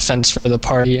give you defense for the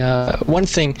party. One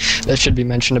thing that should be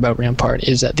mentioned about Rampart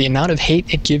is that the amount of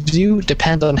hate it gives you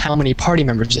depends on how many party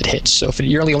members it hits. So if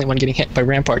you're the only one getting hit by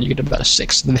Rampart, you get about a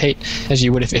sixth of the hate as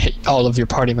you would if it hit all of your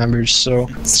party members. So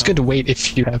it's good to wait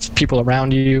if you have people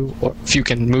around you, or if you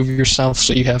can move yourself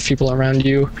so you have people around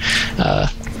you.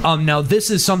 Now, this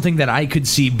is something that I could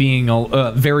see being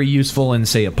very useful in,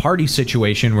 say, a party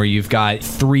situation where you've got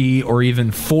 3 or even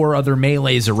 4 other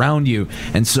melees around you.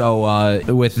 And so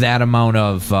with that amount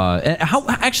of...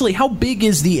 how big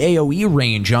is the AoE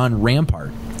range on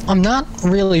Rampart? I'm not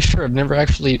really sure. I've never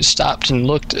actually stopped and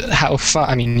looked at how far.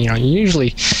 I mean, you're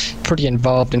usually pretty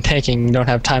involved in tanking. You don't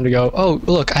have time to go, oh,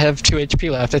 look, I have 2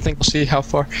 HP left. I think we'll see how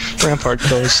far Rampart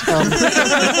goes.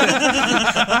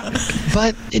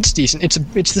 But it's decent.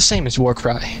 It's the same as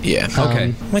Warcry. Yeah.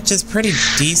 Okay. Which is pretty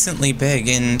decently big,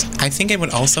 and I think it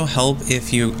would also help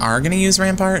if you are going to use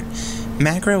Rampart,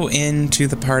 macro into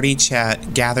the party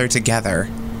chat, gather together,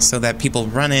 so that people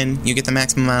run in, you get the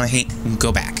maximum amount of hate, and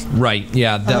go back. Right,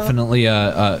 yeah, definitely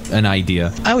an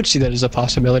idea. I would see that as a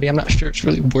possibility. I'm not sure it's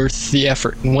really worth the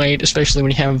effort and wait, especially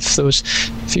when you have those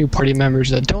few party members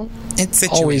that don't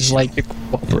always like to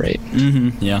cooperate.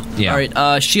 Mm-hmm, yeah. Yeah. All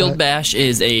right, Shield Bash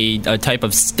is a type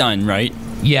of stun, right?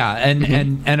 Yeah,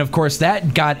 and of course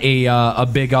that got a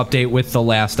big update with the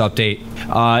last update,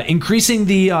 increasing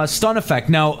the stun effect.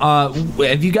 Now,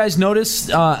 have you guys noticed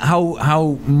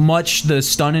how much the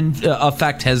stun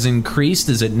effect has increased?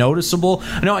 Is it noticeable?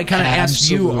 I know I kind of asked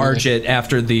you, Arjit,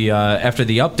 after the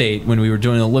update when we were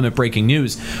doing the limit breaking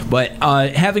news, but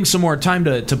having some more time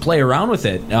to play around with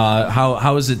it,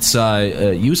 how is its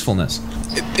usefulness?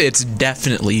 It's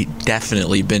definitely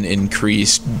been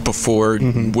increased. Before,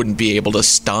 wouldn't be able to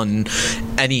stun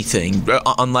anything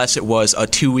unless it was a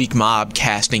 2-week mob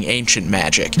casting ancient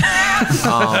magic.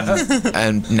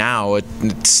 And now it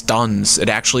stuns. It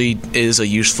actually is a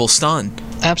useful stun.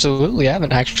 Absolutely. I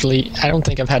don't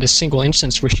think I've had a single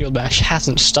instance where Shield Bash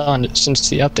hasn't stunned since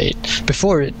the update.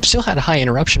 Before, it still had a high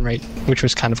interruption rate, which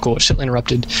was kind of cool. It still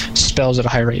interrupted spells at a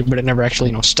high rate, but it never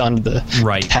actually stunned the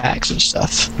attacks and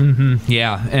stuff.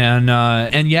 Yeah,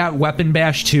 and yeah, Weapon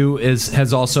Bash 2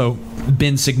 has also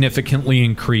been significantly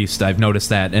increased. I've noticed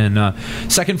that. And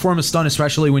second form of stun,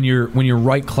 especially when you're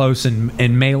right close and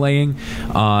meleeing,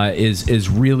 is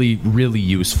really, really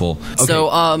useful. Okay.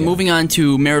 So moving on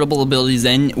to meritable abilities then.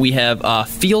 then we have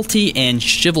fealty and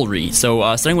chivalry. So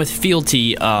starting with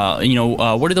fealty,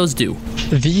 what do those do?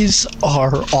 These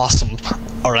are awesome.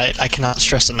 All right, I cannot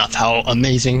stress enough how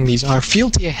amazing these are.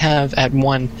 Fealty I have at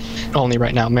 1 only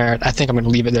right now, merit. I think I'm going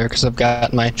to leave it there because I've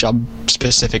got my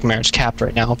job-specific merits capped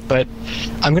right now. But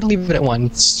I'm going to leave it at 1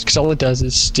 because all it does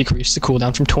is decrease the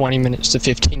cooldown from 20 minutes to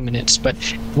 15 minutes. But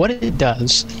what it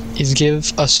does is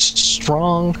give a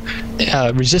strong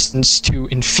resistance to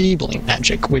enfeebling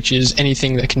magic, which is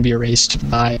anything that can be erased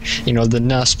by, the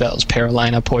null spells,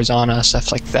 Paralina, Poisona,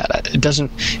 stuff like that. It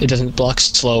doesn't block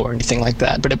slow or anything like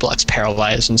that, but it blocks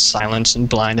paralyze and silence and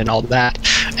blind and all that.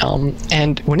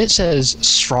 And when it says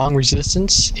strong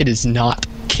resistance, it is not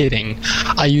kidding.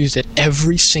 I used it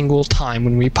every single time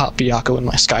when we pop Byakko in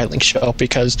my Skylink show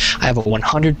because I have a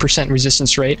 100%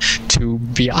 resistance rate to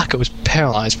Byakko's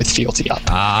paralyzed with fealty up.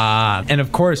 And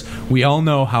of course, we all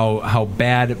know how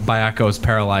bad Byakko's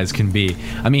paralyzed can be.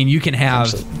 I mean, you can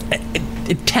have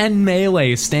 10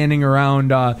 melee standing around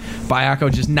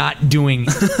Byakko just not doing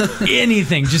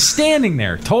anything, just standing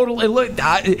there.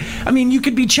 I mean, you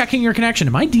could be checking your connection.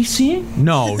 Am I DCing?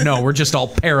 No, we're just all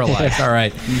paralyzed. All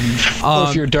right.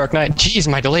 If you're a Dark Knight, geez,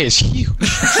 my delay is huge.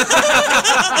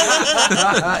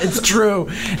 It's true.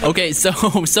 Okay,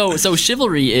 so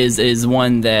chivalry is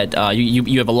one that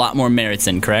you have a lot more merits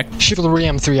in, correct? Chivalry,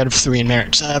 I'm 3 out of 3 in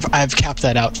merits. I've capped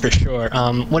that out for sure.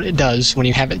 What it does when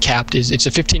you have it capped is it's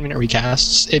a 15-minute recast.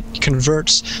 It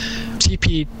converts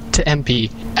TP to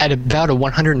MP at about a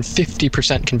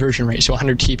 150% conversion rate. So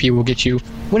 100 TP will get you,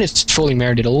 when it's fully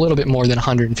merited, a little bit more than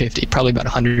 150, probably about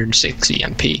 160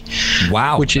 MP.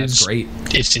 Wow, which that's is great.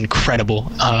 It's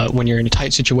incredible. When you're in a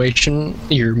tight situation,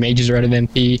 your mages are out of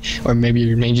MP, or maybe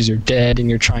your mages are dead, and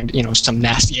you're trying to, some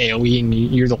nasty AoE, and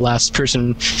you're the last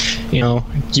person, you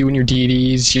and your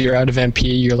deities, you're out of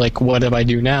MP, you're like, what do I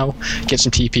do now? Get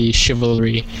some TP,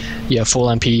 chivalry, you have full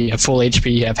MP, you have full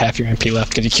HP, you have half your MP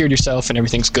left because you cured yourself and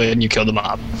everything's good and you killed the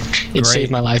mob. It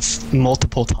saved my life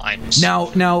multiple times. Now,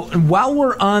 while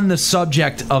we're on the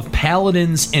subject of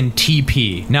paladins and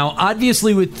TP, now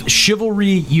obviously with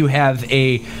chivalry you have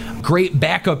a great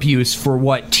backup use for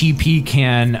what TP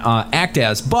can act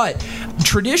as, but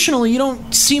traditionally you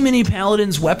don't see many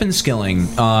paladins weapon skilling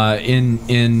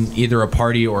in either a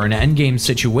party or an endgame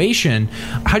situation.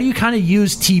 How do you kind of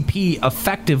use TP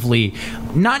effectively,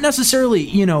 not necessarily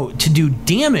to do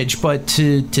damage, but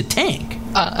to tank?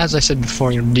 As I said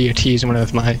before, DOT is one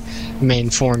of my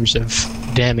main forms of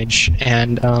damage,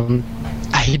 and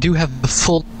I do have the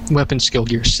full weapon skill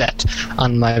gear set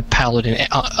on my paladin.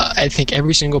 I think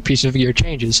every single piece of gear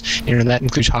changes. That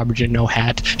includes Habergeon, No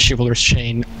Hat, Chivalrous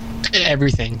Chain,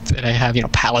 everything that I have.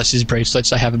 Palace's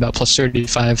bracelets. I have about plus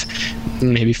 35,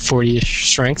 maybe 40-ish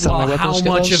strength on my weapon skills.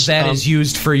 How much of that is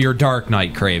used for your Dark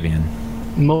Knight, Cravian?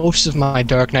 Most of my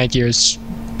Dark Knight gear is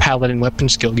paladin weapon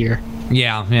skill gear.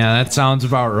 Yeah, that sounds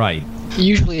about right.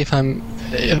 Usually if I'm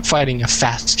fighting a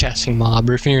fast casting mob,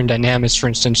 or if you're in Dynamis, for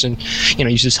instance, and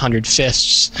uses 100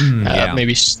 fists,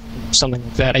 maybe something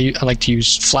like that, I like to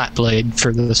use Flat Blade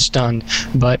for the stun.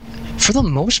 But for the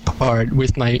most part,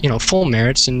 with my full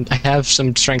merits, and I have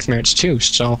some strength merits too,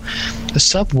 so the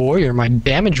sub warrior, my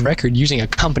damage record using a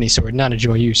company sword, not a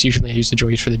joy use. Usually I use the joy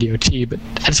use for the DOT, but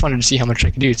I just wanted to see how much I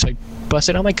could do, so I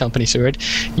busted out my company sword,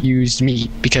 used meat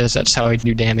because that's how I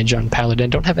do damage on paladin.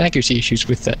 Don't have accuracy issues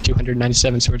with that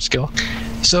 297 sword skill.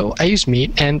 So I used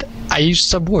meat, and I used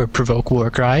sub war, provoke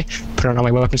Warcry, put it on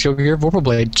my weapon skill gear, Vorpal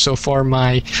Blade. So far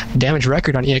my damage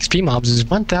record on EXP mobs is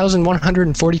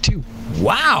 1,142.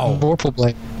 Wow. Vorpal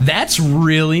Blade. That's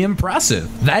really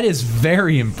impressive. That is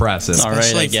very impressive. All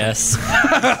right, I guess.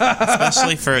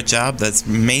 Especially for a job that's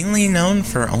mainly known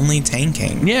for only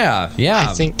tanking. Yeah.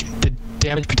 I think the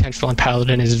damage potential on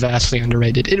Paladin is vastly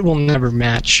underrated. It will never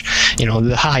match,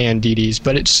 the high-end DDs,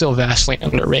 but it's still vastly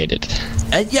underrated.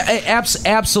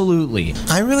 Absolutely.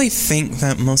 I really think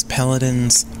that most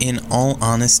Paladins, in all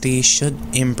honesty, should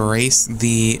embrace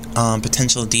the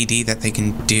potential DD that they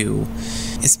can do.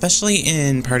 Especially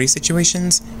in party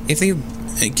situations, if they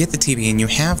get the TB and you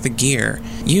have the gear,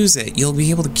 use it. You'll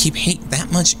be able to keep hate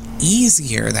that much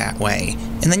easier that way.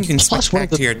 And then you can switch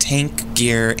back to your tank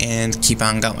gear and keep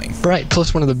on going. Right,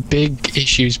 plus one of the big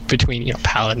issues between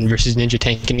Paladin versus Ninja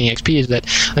Tank and EXP is that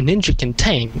a Ninja can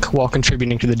tank while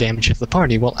contributing to the damage of the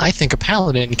party. Well, I think a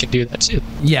Paladin can do that too.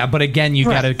 Yeah, but again, you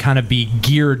gotta kind of be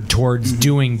geared towards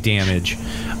doing damage.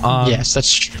 Yes,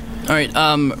 that's true. All right,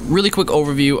 really quick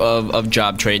overview of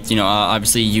job traits.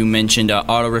 Obviously you mentioned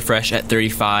auto refresh at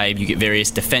 35. You get various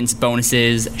defense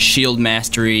bonuses. Shield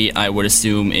mastery, I would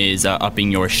assume, is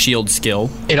upping your shield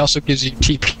skill. It also gives you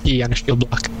TP on a shield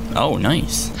block. Oh,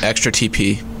 nice. Extra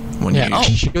TP. when you use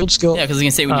shield skill. Yeah, because I was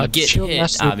gonna say when you get shield hit,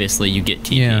 mastery- obviously you get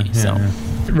TP. Yeah, so yeah.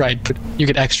 Right, but you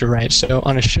get extra, right? So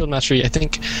on a shield mastery, I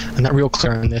think, I'm not real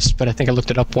clear on this, but I think I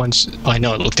looked it up once. Oh, I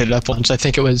know I looked it up once. I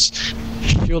think it was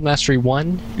shield mastery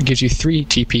 1 gives you 3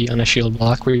 TP on a shield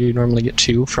block, where you normally get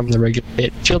 2 from the regular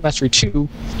hit. Shield mastery 2,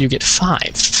 you get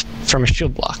 5 from a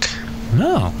shield block.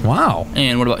 Oh, wow.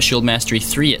 And what about Shield Mastery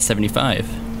 3 at 75?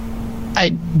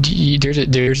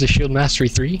 There's a shield mastery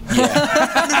 3.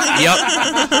 Yep.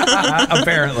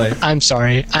 Apparently. I'm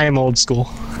sorry, I am old school.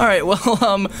 All right.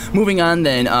 Well, moving on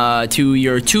then to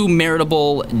your 2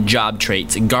 meritable job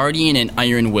traits, Guardian and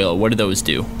Iron Will. What do those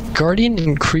do? Guardian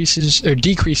decreases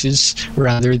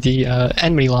the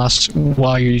enemy loss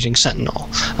while you're using Sentinel.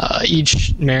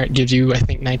 Each merit gives you, I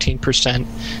think, 19%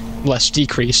 less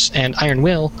decrease, and Iron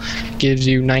Will gives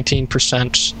you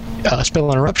 19%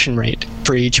 spell interruption rate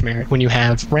for each merit when you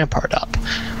have Rampart up.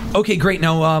 Okay, great.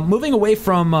 Now, moving away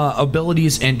from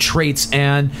abilities and traits,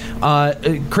 and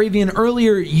Kravian,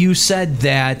 earlier you said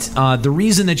that the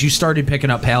reason that you started picking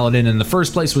up Paladin in the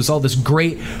first place was all this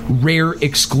great, rare,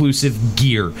 exclusive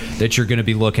gear that you're going to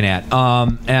be looking at.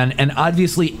 And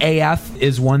obviously, AF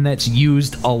is one that's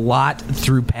used a lot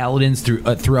through Paladins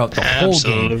throughout the whole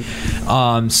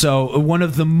game. So one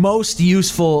of the most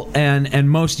useful and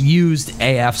most used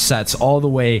AF sets all the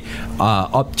way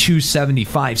up to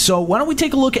 75. So why don't we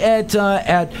take a look at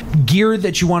gear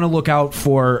that you want to look out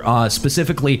for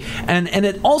specifically, and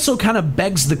it also kind of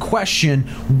begs the question: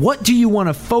 what do you want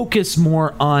to focus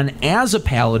more on as a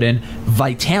paladin,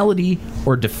 vitality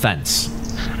or defense?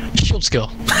 Shield skill.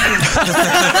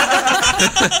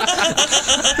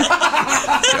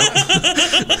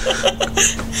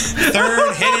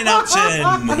 Third hidden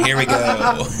option. Here we go.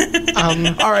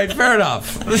 All right, fair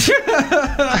enough.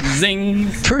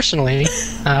 Zing. Personally,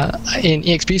 in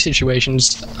EXP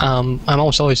situations, I'm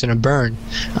almost always in a burn.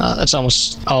 That's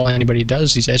almost all anybody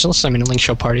does these days. Unless I'm in a link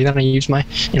show party, then I use my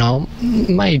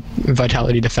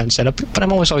vitality defense setup. But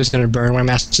I'm always in a burn when I'm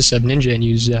asked to sub ninja and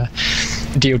use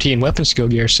DOT and weapon skill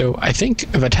gear. So I think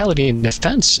vitality and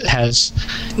defense has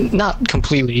not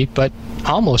completely, but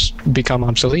almost become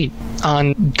obsolete.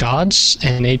 On gods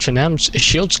and H&M's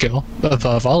shield skill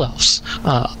above all else,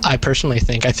 I personally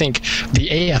think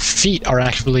the AF feet are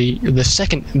actually the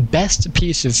second best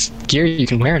piece of gear you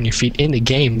can wear on your feet in the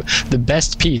game. The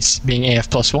best piece being AF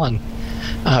 +1.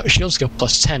 Shield skill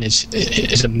 +10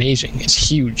 is amazing. It's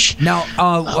huge.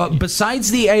 Now,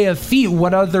 besides the AF feet,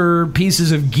 what other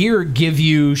pieces of gear give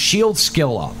you shield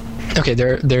skill up? Okay,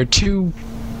 there are 2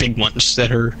 big ones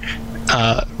that are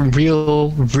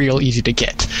real easy to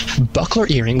get. Buckler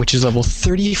Earring, which is level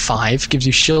 35, gives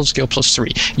you shield skill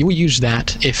 +3. You will use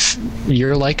that if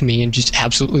you're like me and just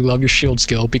absolutely love your shield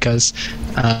skill, because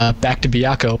back to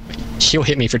Byaku, he'll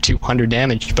hit me for 200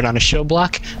 damage, but on a shield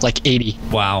block, like 80.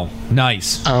 Wow,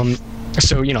 nice.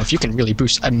 So, if you can really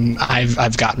boost,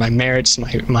 I've got my merits,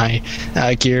 my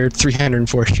gear,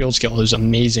 304 shield skill is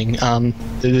amazing.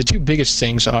 The 2 biggest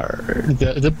things are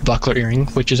the Buckler Earring,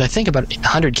 which is I think about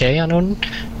 100k on Odin,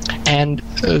 and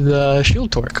the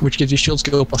Shield Torque, which gives you shield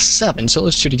skill +7. So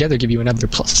those 2 together give you another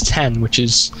 +10, which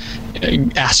is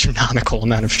an astronomical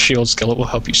amount of shield skill. It will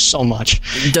help you so much.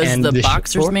 Does and the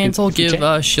Boxer's Mantle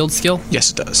give shield skill?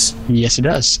 Yes, it does. Yes, it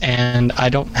does. And I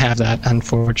don't have that,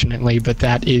 unfortunately, but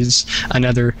that is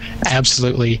another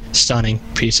absolutely stunning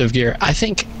piece of gear. I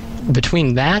think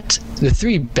between that, the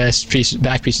 3 best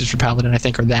back pieces for Paladin, I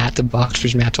think, are the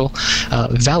Boxer's Mantle,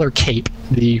 Valor Cape,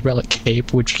 the Relic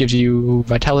Cape, which gives you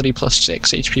Vitality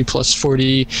 +6, HP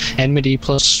 +40, Enmity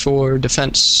 +4,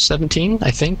 Defense 17,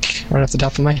 I think, right off the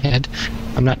top of my head.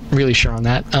 I'm not really sure on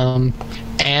that.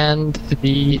 And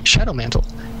the Shadow Mantle.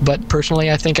 But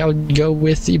personally, I think I would go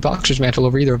with the Boxer's Mantle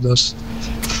over either of those.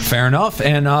 Fair enough,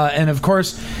 and of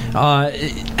course,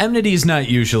 enmity is not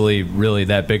usually really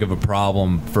that big of a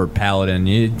problem for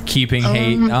Paladin. Keeping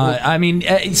hate, I mean,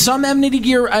 some enmity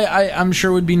gear I'm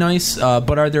sure would be nice,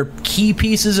 but are there key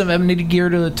pieces of enmity gear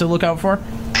to look out for?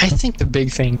 I think the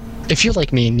big thing, if you're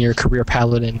like me and you're a career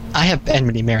Paladin, I have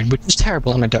Enmity Merit, which is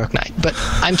terrible on a Dark Knight, but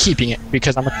I'm keeping it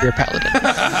because I'm a career Paladin.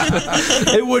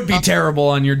 It would be terrible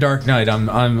on your Dark Knight, I'm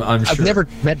sure. I've never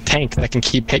met a tank that can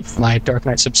keep hit my Dark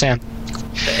Knight Subsam.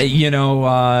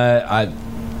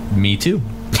 Me too.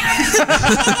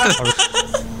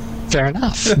 Fair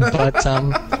enough, but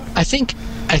I think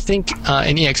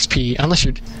in EXP, unless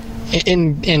you're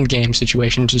in game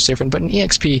situations, it's different. But in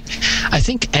EXP, I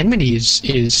think Enmity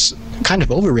is kind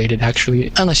of overrated,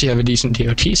 actually, unless you have a decent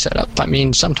DOT setup. I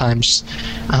mean, sometimes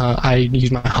I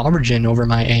use my Habergen over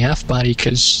my AF body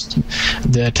because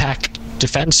the attack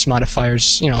defense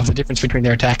modifiers, the difference between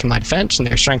their attack and my defense and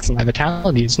their strength and my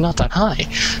vitality is not that high.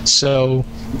 So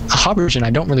Habergen,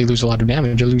 I don't really lose a lot of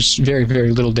damage. I lose very,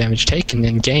 very little damage taken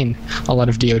and gain a lot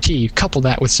of DOT. You couple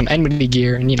that with some enmity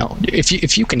gear, and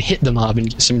if you can hit the mob and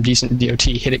get some decent DOT,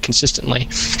 hit it consistently,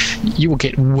 you will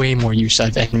get way more use out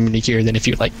of enmity gear than if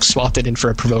you swapped it in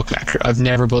for a provoke macro. I've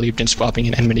never believed in swapping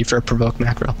an enmity for a provoke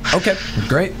macro. Okay,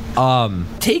 great.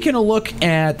 Taking a look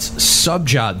at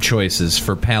sub-job choices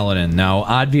for Paladin. Now,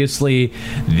 obviously,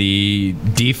 the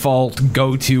default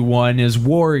go-to one is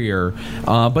Warrior,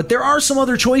 but there are some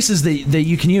other choices that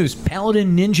you can use.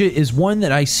 Paladin Ninja is one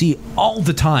that I see all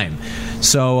the time.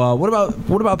 So, what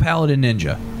about Paladin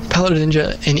Ninja? Paladin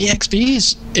Ninja and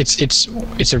EXP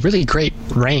it's a really great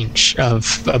range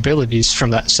of abilities from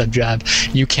that sub-job.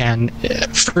 You can,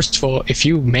 first of all, if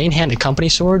you main hand a company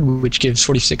sword, which gives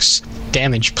 46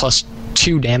 damage plus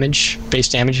 2 damage, base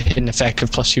damage, hidden effect of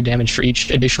plus 2 damage for each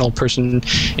additional person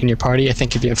in your party. I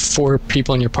think if you have 4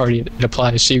 people in your party, it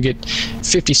applies. So you get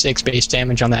 56 base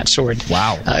damage on that sword.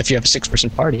 Wow. If you have a 6-person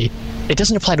party. It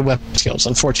doesn't apply to weapon skills,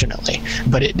 unfortunately,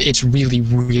 but it's really,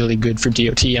 really good for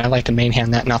DOT. And I like to main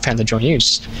hand that and offhand the joint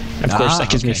use. And of course, that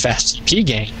gives me fast CP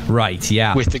gain. Right,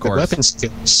 yeah. With the good weapon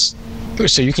skills.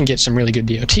 So you can get some really good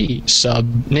DOT.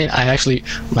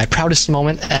 My proudest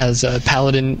moment as a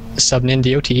Paladin sub nin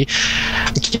DOT,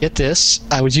 get this,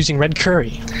 I was using Red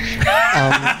Curry.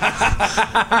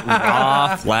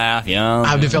 Laugh, yeah.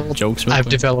 I've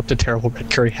developed a terrible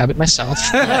Red Curry habit myself.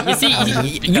 You see,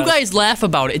 you guys laugh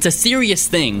about it. It's a serious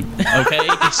thing, okay?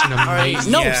 It's an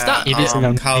amazing... No, stop. It is an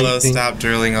amazing... Carlo, stop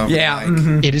drooling over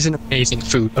Mike. It is an amazing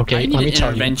food, okay? Let me tell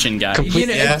you. Intervention, guys.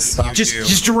 Yes,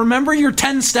 just to remember your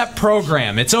 10-step program.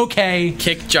 It's okay.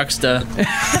 Kick Juxta.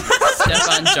 Step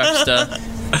on Juxta.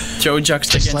 Joe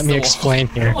Juxta. Just let me explain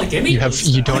here.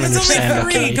 You don't understand.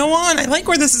 Okay? Go on. I like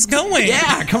where this is going.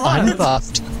 Yeah, come on.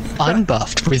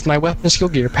 Unbuffed with my weapon skill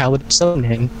gear, Paladin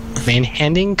Summoning, main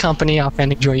handing company,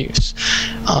 offhanding joy use.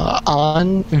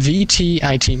 On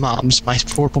VT-IT mobs, my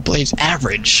Vorpal Blades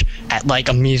average at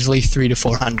a measly 300 to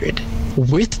 400.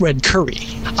 With Red Curry,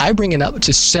 I bring it up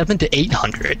to 700 to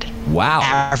 800. Wow.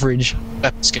 Average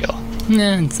weapon skill.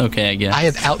 Nah, it's okay, I guess. I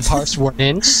have outparsed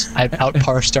Warnins. I've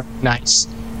outparsed Dark Knights.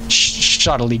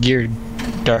 Shoddily geared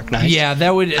Dark Knights. Yeah,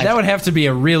 that would have to be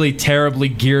a really terribly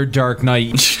geared Dark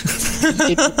Knight.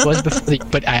 It was before,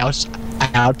 but I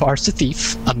outparsed a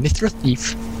thief, a Mithra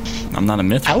thief. I'm not a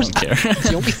Myth. I don't care.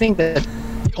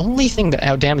 The only thing that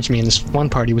outdamaged me in this one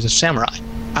party was a samurai.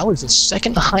 I was the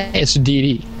second highest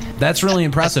DD. That's really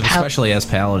impressive, especially as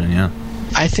Paladin. Yeah.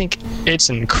 I think it's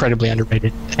incredibly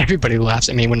underrated. Everybody laughs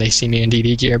at me when they see me in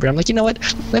DD gear, but I'm like, you know what?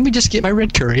 Let me just get my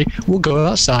Red Curry. We'll go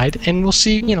outside and we'll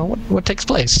see, what takes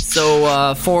place.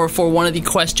 So, for one of the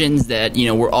questions that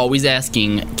we're always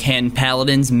asking, can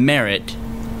Paladins merit?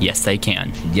 Yes, they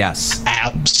can. Yes.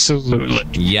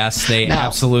 Absolutely. Yes, they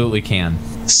absolutely can.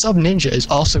 Sub Ninja is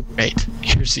also great.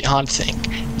 Here's the odd thing.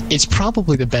 It's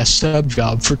probably the best sub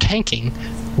job for tanking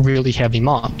really heavy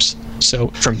mobs. So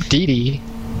from DD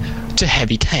to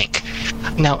heavy tank.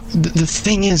 Now, the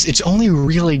thing is, it's only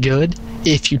really good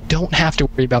if you don't have to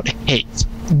worry about hate,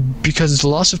 because the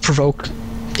loss of provoke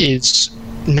is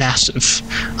massive.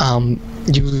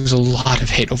 You lose a lot of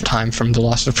hate over time from the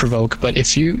loss of provoke, but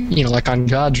if you like on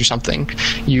gods or something,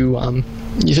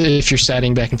 if you're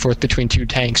setting back and forth between 2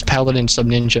 tanks, Paladin Sub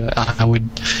Ninja, I would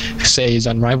say, is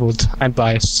unrivaled. I'm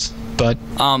biased, but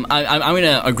I'm going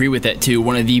to agree with that too.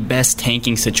 One of the best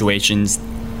tanking situations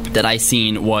that I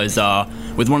seen was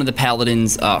with one of the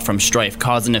Paladins from Strife,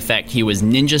 Cause and Effect. He was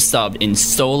ninja subbed in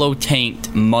solo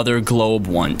tanked Mother Globe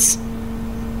once.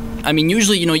 I mean,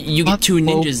 usually, you get 2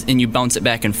 ninjas and you bounce it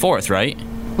back and forth, right?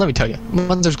 Let me tell you,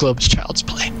 Mother's Globe is child's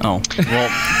play. Oh,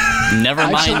 well, never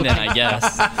mind then, I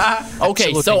guess.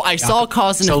 Okay, so I saw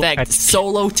Cause and Effect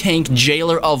solo tank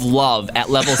Jailer of Love at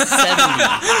level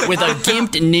 70 with a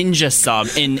gimped ninja sub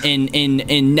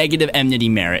in negative enmity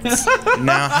merits.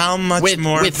 Now, how much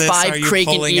more with of this 5 are you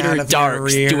Kraken pulling Eater out of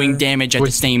darks your rear? doing damage at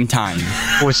the same time?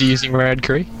 Was he using Red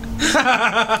Curry?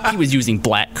 He was using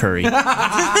Black Curry.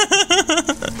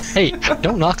 Hey,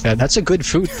 don't knock that. That's a good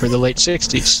food for the late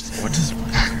 60s. What is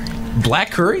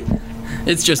Black Curry?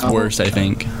 It's just worse, I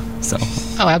think. So.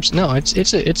 Oh, absolutely. No,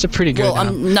 it's a pretty good.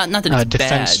 Well, not that it's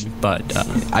defense. bad,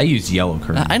 but I use yellow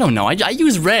curry. I don't know. I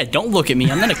use red. Don't look at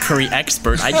me. I'm not a curry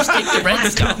expert. I just take the red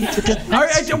stuff.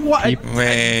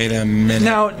 Wait a minute.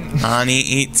 Now, Ani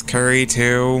eats curry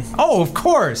too. Oh, of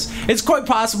course. It's quite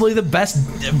possibly the best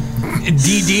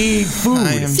DD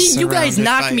food. See, you guys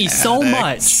knock me so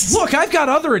much. Look, I've got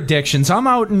other addictions. I'm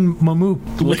out in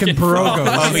Mamook licking pierogos.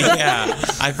 Oh yeah,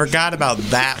 I forgot about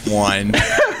that one.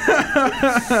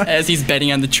 As he's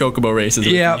betting on the Chocobo races.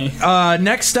 with me. Yeah.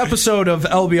 Next episode of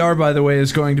LBR, by the way,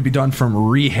 is going to be done from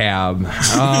rehab.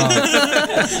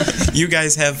 You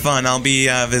guys have fun. I'll be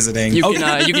visiting. You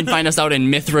can find us out in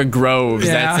Mithra Groves.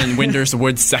 Yeah. That's in Winter's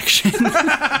Woods section.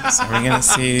 So we're gonna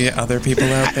see other people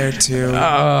out there too.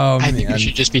 I think you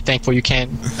should just be thankful you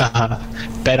can't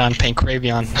bet on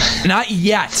Pancravion. Not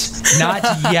yet. Not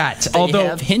yet. They Although,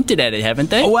 have hinted at it, haven't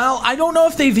they? well, I don't know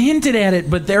if they've hinted at it,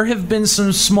 but there have been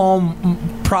some small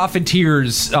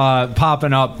profiteers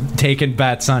popping up, taking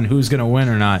bets on who's going to win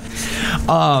or not.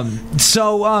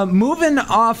 So moving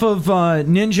off of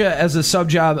Ninja as a sub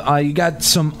job, you got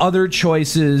some other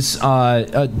choices.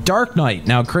 Dark Knight.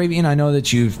 Now, Cravian, I know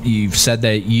that you've said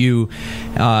that you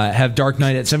have Dark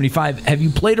Knight at 75. Have you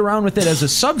played around with it as a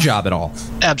sub job at all?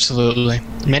 Absolutely,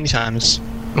 many times.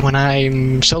 When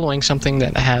I'm soloing something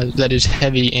that is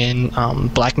heavy in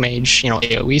Black Mage,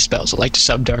 AoE spells, I like to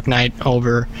sub Dark Knight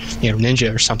over,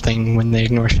 Ninja or something when they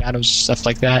ignore shadows, stuff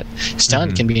like that.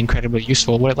 Stun can be incredibly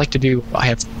useful. What I'd like to do, I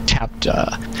have tapped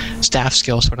staff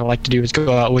skills. What I like to do is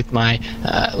go out with my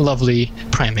lovely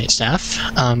primate staff,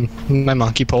 my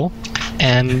monkey pole,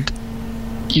 and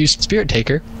use Spirit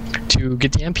Taker to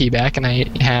get the MP back, and I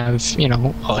have,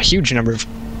 a huge number of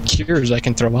cures I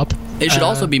can throw up. It should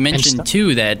also be mentioned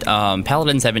too that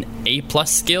Paladins have an A+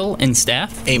 skill in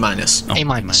staff. A-.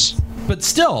 A-. But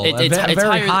still, It's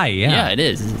very higher, high. Yeah, it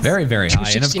is. Very, very high.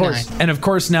 And of 269.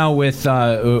 course, now with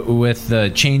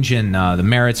the change in the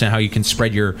merits and how you can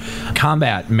spread your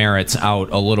combat merits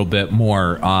out a little bit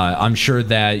more, I'm sure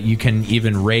that you can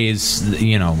even raise,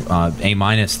 A-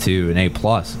 to an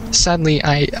A+. Sadly,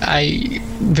 I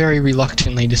very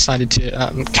reluctantly decided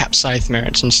to cap Scythe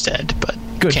merits instead, but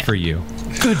Good can't. for you.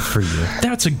 Good for you.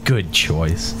 That's a good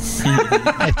choice.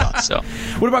 I thought so.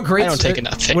 What about great? I don't take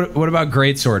enough hit. What about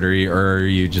greatsword? Or are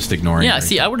you just ignoring? Yeah, it?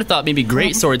 see, I would have thought maybe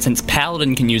Greatsword, since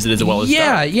Paladin can use it as well as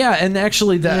Yeah, Dark. yeah, and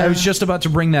actually, I was just about to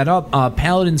bring that up.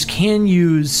 Paladins can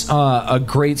use a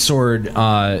greatsword.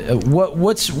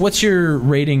 What's your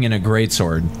rating in a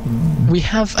greatsword? We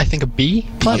have, I think, a B+.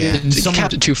 It's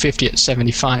capped at 250 at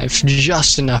 75,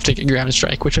 just enough to get ground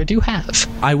strike, which I do have.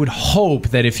 I would hope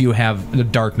that if you have the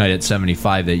Dark Knight at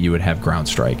 75, that you would have ground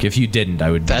strike. If you didn't,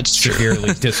 I would be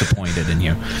severely disappointed in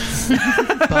you.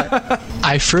 But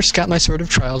I first got my Sword of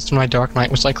Trials when my Dark Knight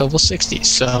was like level 60,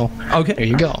 so Okay, there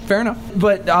you go. Fair enough.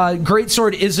 But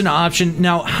greatsword is an option.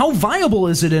 Now, how viable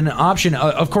is it an option?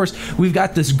 Of course, we've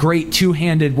got this great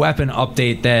two-handed weapon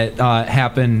update that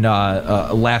happened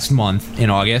last month in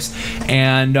August,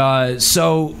 and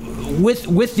so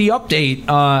with the update,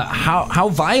 how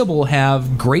viable have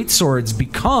greatswords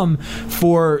become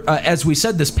for, as we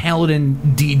said, this Paladin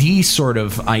DD sort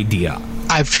of idea?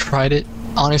 I've tried it.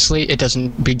 Honestly, it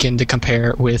doesn't begin to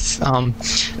compare with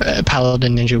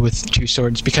Paladin Ninja with two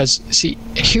swords, because, see,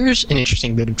 here's an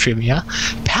interesting bit of trivia.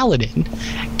 Paladin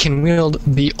can wield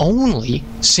the only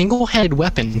single-handed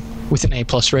weapon with an A+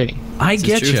 rating. I This is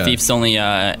get true. you. Thief's only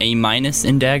A-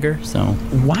 in Dagger, so.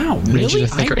 Wow, really? Ninjas, I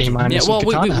think, are A- Yeah, in well,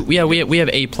 Katana. we have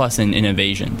A+ in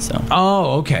Evasion, so.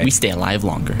 Oh, okay. We stay alive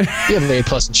longer. We have an A+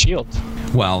 in Shield.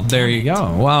 Well, there you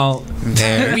go. Well,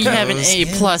 There We have an goes A+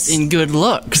 his. in good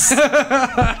looks. We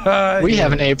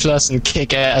have an A+ in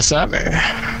kick-ass armor.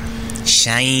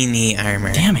 Shiny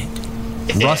armor. Damn it.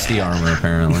 rusty armor,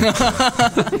 apparently.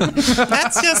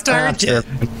 That's just our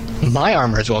My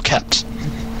armor is well kept.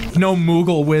 No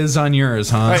Moogle whiz on yours,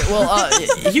 huh? All right, well,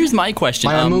 here's my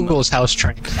question. My Moogle is house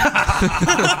trained.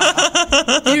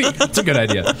 That's a good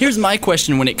idea. Here's my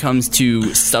question when it comes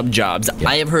to sub jobs.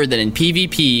 I have heard that in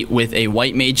PvP with a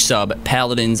white mage sub,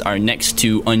 paladins are next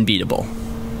to unbeatable.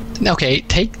 Okay,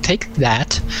 take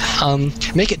that,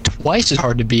 make it twice as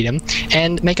hard to beat him,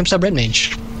 and make him sub red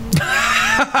mage.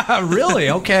 Really?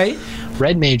 Okay.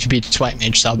 Red mage beats white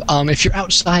mage sub. If you're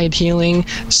outside healing,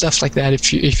 stuff like that.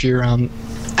 If you're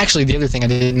actually, the other thing I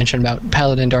didn't mention about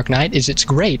Paladin Dark Knight is it's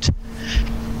great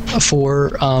for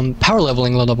power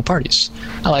leveling low level parties.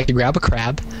 I like to grab a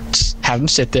crab, just have him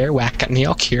sit there, whack at me,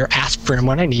 I'll cure, ask for him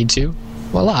when I need to.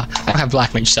 Voila! I don't have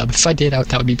Black Mage sub. If I did,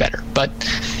 that would be better. But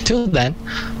till then,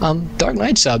 Dark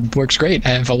Knight sub works great. I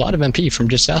have a lot of MP from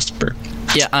just Asper.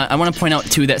 Yeah, I want to point out,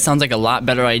 too, that sounds like a lot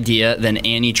better idea than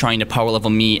Annie trying to power level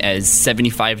me as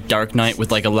 75 Dark Knight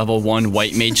with like a level 1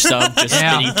 white mage sub, just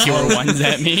spitting cure ones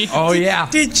at me. Oh, yeah.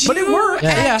 Did you But it worked.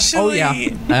 actually? Yeah. Oh,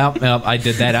 yeah. Yep, I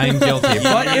did that. I am guilty.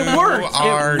 But it worked.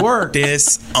 It worked.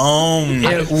 Disowned.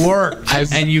 It worked.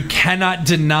 I've- And you cannot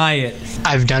deny it.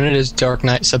 I've done it as Dark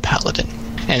Knight sub Paladin,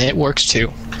 and it works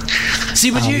too. See,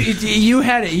 but you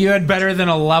had better than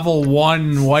a level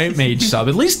 1 white mage sub.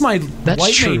 At least my That's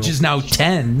white true. mage is now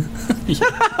 10.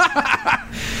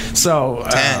 So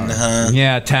 10, huh?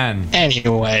 Yeah, 10.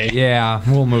 Anyway, Yeah,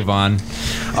 we'll move on.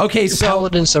 Okay, so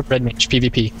Paladin sub Red Mage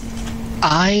PvP.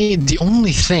 The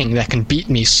only thing that can beat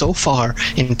me so far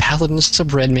in Paladin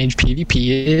sub Red Mage PvP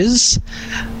is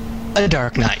a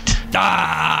Dark Knight.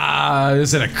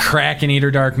 is it a Kraken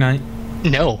Eater Dark Knight?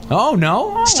 No. Oh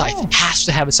no! Oh, Scythe has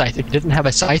to have a scythe. If he doesn't have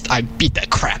a scythe, I beat the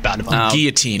crap out of him.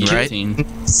 Guillotine, right?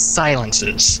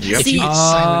 Silences. Yep. If you get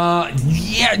silent,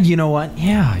 yeah, you know what?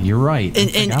 Yeah, you're right. I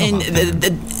And forgot about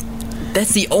that.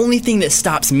 that's the only thing that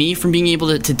stops me from being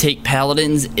able to take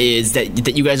paladins is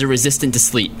that you guys are resistant to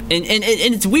sleep. And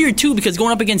it's weird too because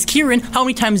going up against Kieran, how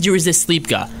many times do you resist sleep,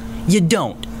 guy? You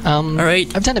don't. All right.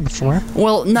 I've done it before.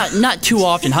 Well, not too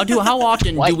often. How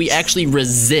often do we actually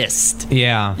resist?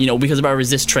 Yeah. You know, because of our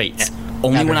resist traits.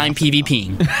 Only Never when I'm happened.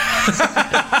 PvPing.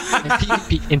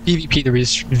 In PvP, the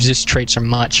resist traits are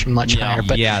much higher.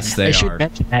 But yes, they I should are.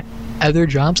 mention that other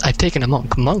jobs, I've taken a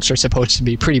monk. Monks are supposed to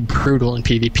be pretty brutal in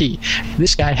PvP.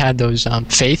 This guy had those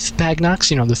faith bagnocks,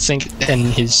 the thing, and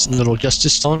his little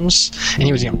justice stones, and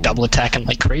he was double attacking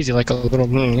like crazy, like a little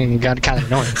got kind of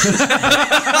annoying.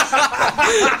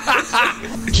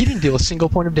 He didn't deal a single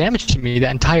point of damage to me that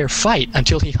entire fight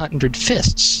until he 100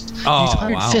 fists. Oh, He's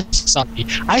 100 wow. fists on me.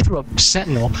 I threw up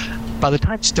Sentinel. By the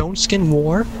time Stone Skin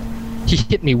wore, he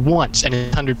hit me once and his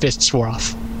 100 fists wore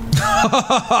off.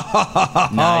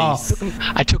 Nice.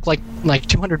 I took like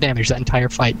 200 damage that entire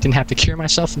fight. Didn't have to cure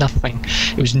myself, nothing.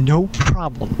 It was no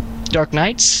problem. Dark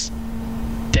Knights,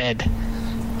 dead.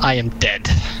 I am dead.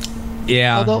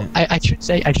 Yeah. Although I should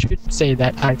say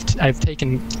that I've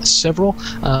taken several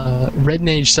Red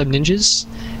Mage sub ninjas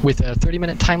with a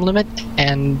 30-minute time limit,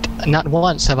 and not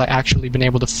once have I actually been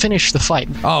able to finish the fight.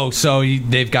 Oh, so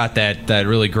they've got that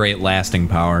really great lasting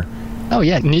power. Oh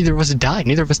yeah, neither of us died.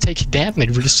 Neither of us take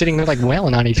damage. We're just sitting there like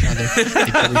wailing on each other.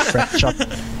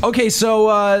 Okay, so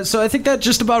I think that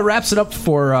just about wraps it up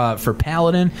for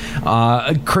Paladin.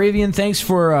 Cravian, thanks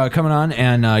for coming on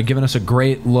and giving us a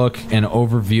great look and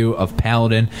overview of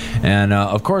Paladin, and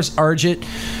of course Arjit.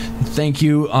 Thank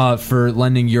you for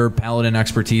lending your Paladin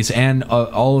expertise and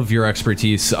all of your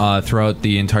expertise throughout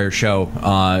the entire show.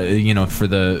 For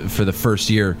the first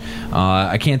year,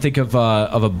 I can't think of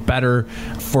a better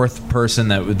fourth person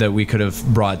that we could have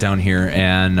brought down here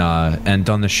and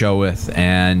done the show with.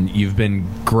 And you've been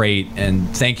great. And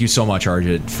thank you so much,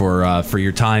 Arjit, for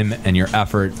your time and your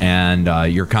effort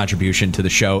and your contribution to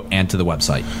the show and to the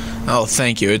website. Oh,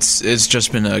 thank you. It's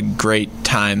just been a great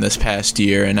time this past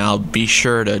year, and I'll be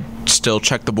sure to still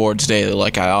check the boards daily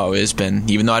like I always been.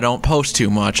 Even though I don't post too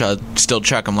much, I still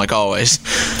check them like always.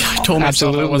 I told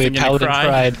myself I wasn't going to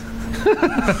cry.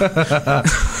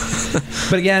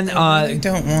 But again, I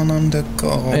don't want them to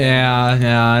go.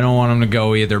 Yeah, I don't want them to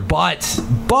go either.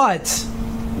 But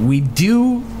we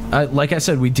do, like I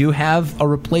said, we do have a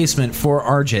replacement for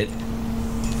Arjit,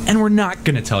 and we're not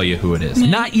going to tell you who it is.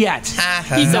 Not yet.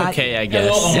 He's Not- okay, I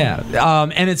guess. Yeah,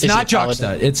 and it's Is not he Paladin?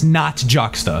 Juxta. It's not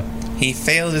Juxta. He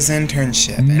failed his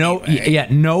internship. No, anyway.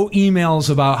 no emails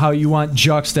about how you want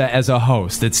Juxta as a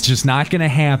host. It's just not going to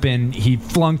happen. He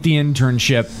flunked the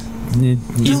internship.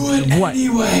 What?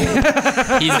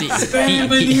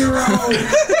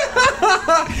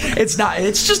 It's not.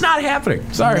 It's just not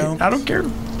happening. Sorry, No. I don't care.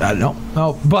 I don't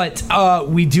know. But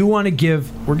we do want to give.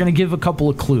 We're going to give a couple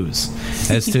of clues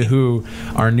as to who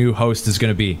our new host is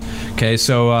going to be. Okay,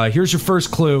 so here's your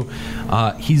first clue.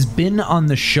 He's been on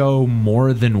the show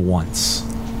more than once.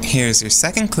 Here's your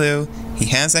second clue. He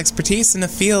has expertise in a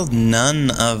field none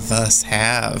of us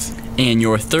have. And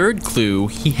your third clue,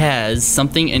 he has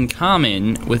something in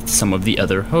common with some of the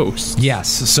other hosts. Yes.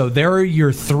 So there are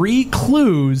your three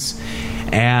clues.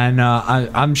 And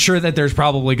I'm sure that there's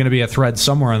probably going to be a thread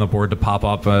somewhere on the board to pop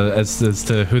up as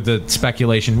to who the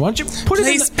speculation. Why don't you put it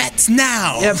in Place the, bets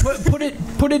now. yeah,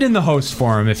 put it in the host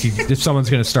forum if someone's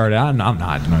going to start it. I'm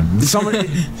not. Someone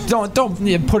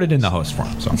don't put it in the host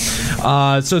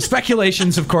forum. So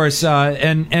speculations, of course,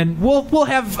 and we'll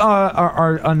have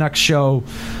our next show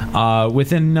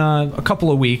within a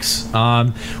couple of weeks.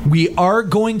 We are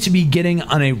going to be getting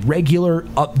on a regular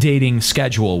updating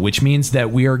schedule, which means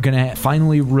that we are going to finally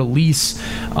release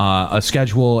a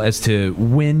schedule as to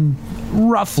when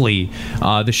roughly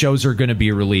the shows are going to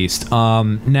be released.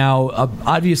 Now,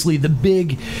 obviously, the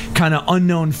big kind of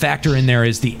unknown factor in there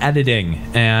is the editing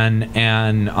and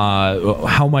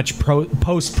how much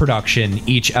post production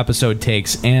each episode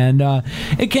takes, and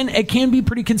it can be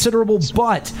pretty considerable.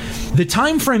 But the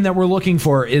time frame that we're looking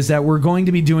for is that we're going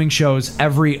to be doing shows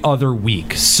every other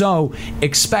week. So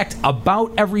expect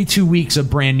about every 2 weeks a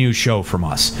brand new show from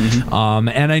us.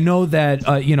 And I know that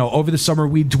over the summer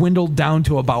we dwindled down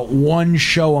to about one one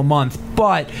show a month,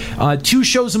 but 2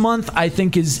 shows a month I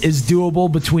think is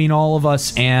doable between all of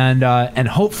us, and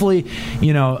hopefully,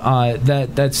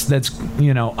 that's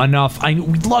enough.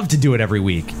 We'd love to do it every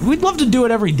week. We'd love to do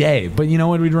it every day, but you know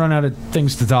what? We'd run out of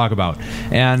things to talk about,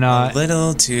 and a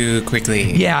little too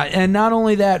quickly. Yeah, and not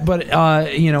only that, but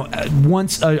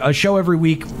once a show every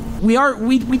week.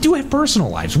 We do have personal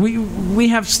lives. We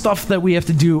have stuff that we have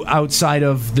to do outside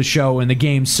of the show and the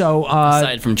game. So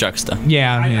aside from Juxta.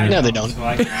 Yeah. No, they don't. So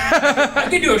I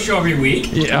could do a show every week.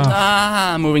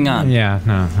 Yeah. Moving on. Yeah.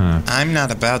 No. I'm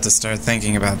not about to start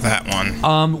thinking about that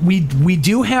one. We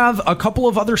do have a couple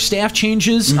of other staff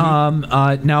changes.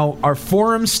 Now our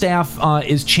forum staff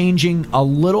is changing a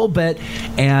little bit,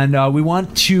 and we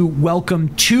want to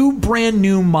welcome 2 brand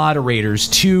new moderators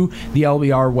to the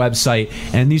LBR website,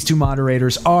 and these 2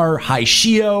 moderators are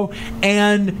Haishio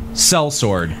and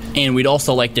Sellsword. And we'd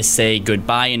also like to say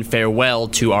goodbye and farewell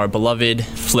to our beloved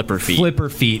Flipper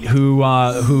Feet,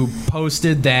 who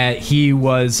posted that he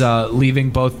was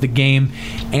leaving both the game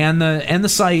and the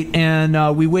site,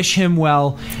 and we wish him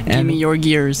well. Give me your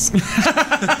gears.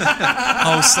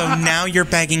 Oh, so now you're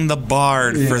begging the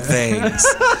bard for things.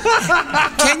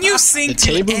 Can you sink to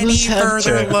table any is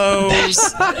further empty.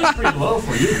 lows? That's pretty low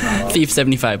for you, Kalo. Thief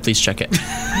 75, please check it.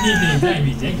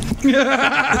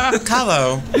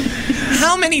 Kalo,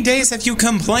 how many days have you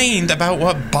complained about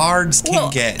what bards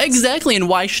can get? Exactly, and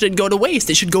why should it go to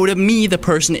waste? It should go to me, the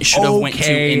person it should have went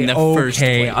to in the first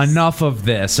place. Enough of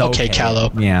this. Okay,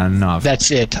 Callow. Yeah, enough.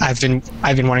 That's it. I've been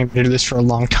wanting to do this for a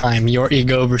long time. Your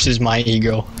ego versus my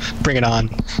ego. Bring it on.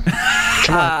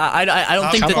 Come on. I don't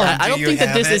think come that on. I don't Do think you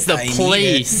that this have is it? the I need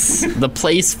place the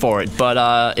place for it.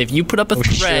 But if you put up a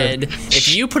thread,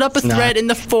 if you put up a thread in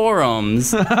the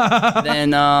forums,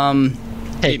 then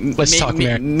Hey, let's talk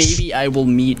merit. maybe I will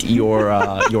meet your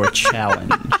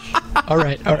challenge. All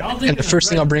right. And the first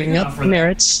thing I'll bring up,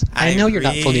 merits. I know you're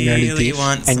not fully merited. I really Thief.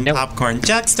 want I some know. popcorn.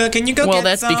 Juxta, can you go Well, get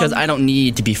that's some? because I don't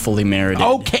need to be fully merited.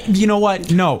 Okay, you know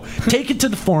what? No. Take it to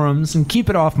the forums and keep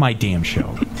it off my damn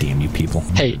show. Damn you people.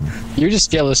 Hey, you're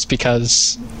just jealous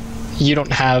because you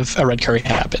don't have a red curry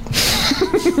habit.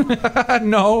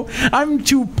 No, I'm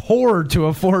too poor to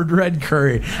afford red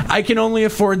curry. I can only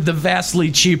afford the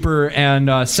vastly cheaper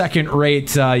and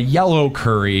second-rate yellow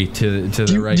curry to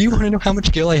the right. Do you want to know how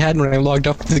much gil I had when I logged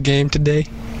up to the game today?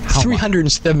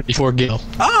 374 gil.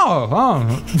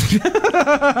 Oh.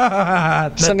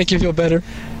 Does that make you feel better?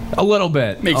 A little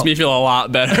bit. Makes me feel a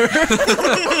lot better.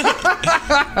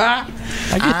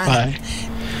 Bye.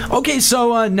 Okay,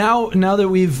 so now that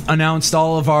we've announced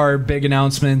all of our big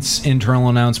announcements, internal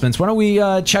announcements, why don't we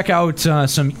check out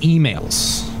some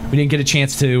emails? We didn't get a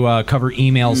chance to cover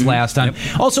emails last time.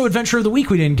 Yep. Also, Adventure of the Week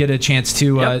we didn't get a chance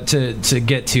to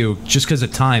get to just because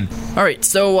of time. All right,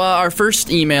 so our first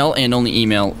email and only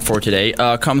email for today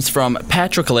comes from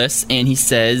Patroclus, and he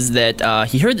says that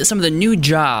he heard that some of the new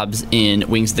jobs in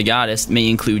Wings of the Goddess may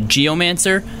include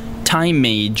Geomancer, Time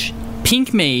Mage,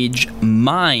 Pink Mage,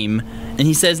 Mime, and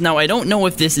he says, now I don't know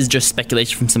if this is just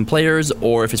speculation from some players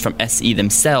or if it's from SE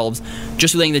themselves.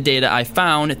 Just relaying the data I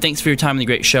found. Thanks for your time on the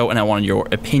great show, and I wanted your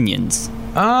opinions.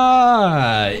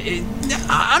 I'm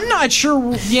not sure,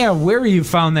 where you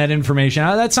found that information.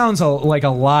 That sounds like a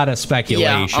lot of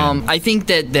speculation. Yeah, I think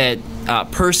that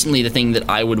personally, the thing that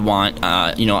I would want,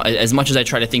 as much as I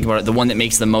try to think about it, the one that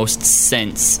makes the most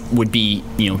sense would be,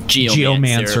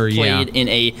 Geomancer played in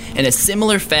a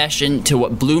similar fashion to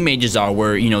what Blue Mages are,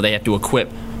 where they have to equip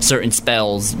certain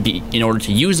spells in order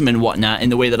to use them and whatnot.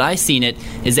 And the way that I've seen it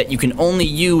is that you can only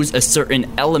use a certain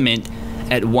element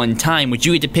at one time, which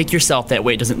you get to pick yourself that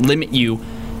way. It doesn't limit you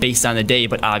based on the day,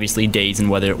 but obviously days and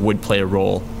whether it would play a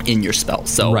role in your spell.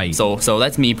 So, right. So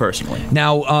that's me personally.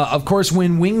 Now, of course,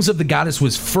 when Wings of the Goddess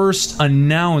was first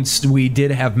announced, we did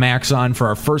have Max on for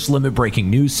our first limit-breaking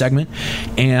news segment,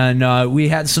 and we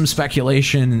had some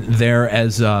speculation there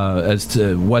as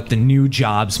to what the new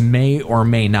jobs may or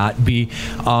may not be.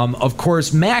 Of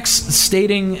course, Max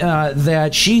stating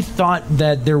that she thought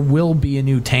that there will be a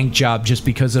new tank job just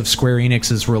because of Square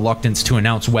Enix's reluctance to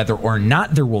announce whether or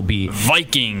not there will be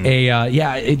Viking.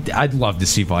 I'd love to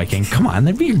see Viking. Come on,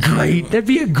 that'd be great. That'd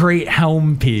be a great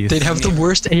helm piece. They'd have the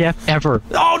worst AF ever.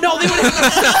 Oh no, they would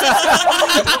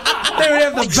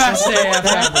have the best AF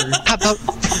ever. How about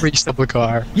Reach the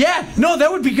car? Yeah, no,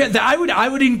 that would be good. I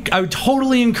would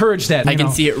totally encourage that. I can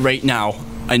see it right now.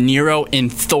 A Nero in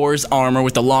Thor's armor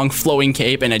with a long flowing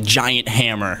cape and a giant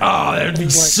hammer. Oh, that'd be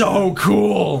so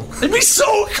cool. That'd be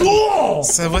so cool.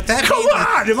 So would that Come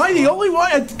on, am I the only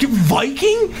one?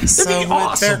 Viking? That'd So be would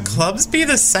awesome. their clubs be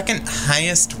the second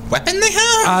highest weapon they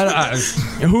have?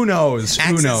 Who knows? Axe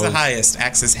Who knows? is the highest.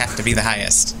 Axes have to be the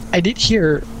highest. I did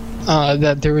hear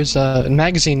that there was a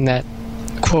magazine that,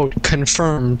 quote,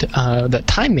 confirmed that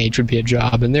Time Mage would be a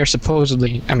job, and they're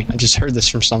supposedly, I just heard this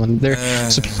from someone, they're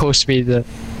supposed to be the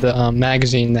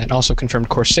magazine that also confirmed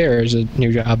Corsair as a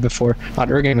new job before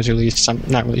Ergen was released. I'm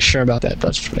not really sure about that, but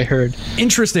that's what I heard.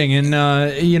 Interesting, and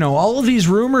all of these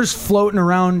rumors floating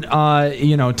around,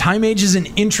 Time Mage is an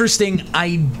interesting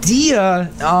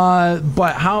idea,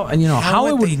 but how how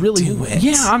it would really do it?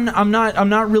 Yeah, I'm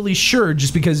not really sure,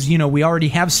 just because we already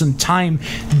have some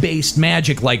time-based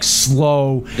magic like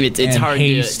slow. It's hard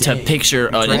to picture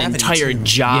an Gravity, entire too.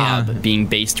 job being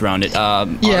based around it.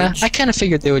 I kind of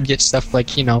figured they would get stuff like,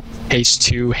 haste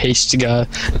 2, haste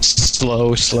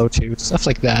slow 2, stuff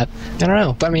like that. I don't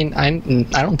know. But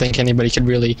I don't think anybody could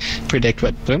really predict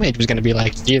what Blue Mage was going to be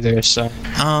like either, so.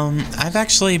 I've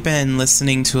actually been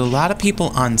listening to a lot of people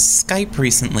on Skype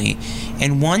recently,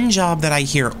 and one job that I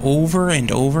hear over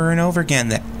and over and over again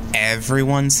that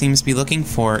everyone seems to be looking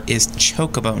for is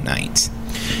Chocobo Knight.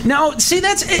 Now, see,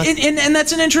 that's and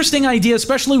that's an interesting idea,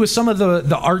 especially with some of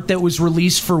the art that was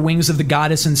released for Wings of the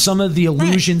Goddess and some of the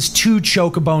allusions to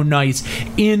Chocobo Knights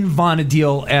in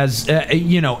Vana'diel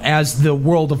as the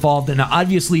world evolved. And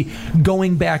obviously,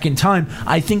 going back in time,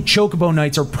 I think Chocobo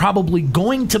Knights are probably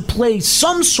going to play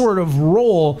some sort of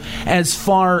role as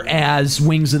far as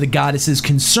Wings of the Goddess is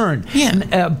concerned.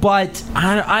 Yeah. But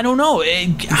I don't know.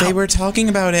 They were talking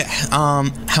about it,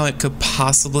 how it could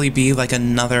possibly be like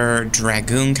another Dragoon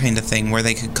kind of thing where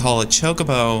they could call a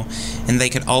Chocobo and they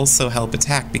could also help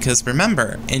attack, because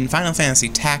remember, in Final Fantasy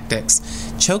Tactics,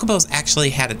 Chocobos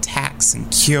actually had attacks and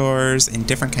cures and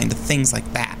different kind of things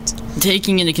like that.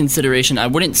 Taking into consideration, I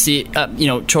wouldn't see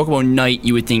Chocobo Knight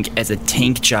you would think as a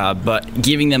tank job, but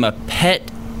giving them a pet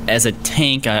as a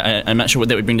tank, I'm not sure what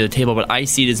that would bring to the table, but I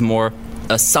see it as more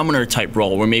a summoner type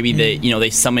role where maybe they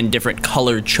summon different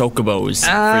colored chocobos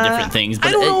for different things. But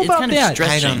I don't know it's about kind of that.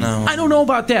 stretching. I don't know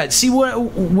about that. See,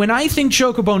 when I think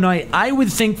Chocobo Knight, I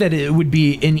would think that it would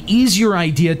be an easier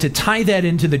idea to tie that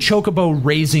into the Chocobo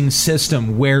raising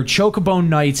system, where Chocobo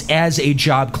Knights as a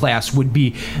job class would be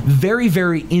very,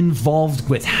 very involved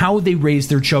with how they raise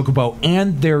their Chocobo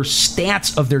and their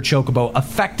stats of their Chocobo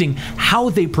affecting how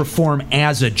they perform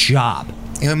as a job.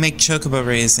 It would make Chocobo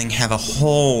raising have a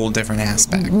whole different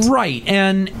aspect. Right,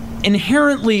 and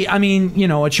inherently, a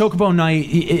Chocobo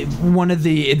Knight, one of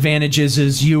the advantages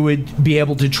is you would be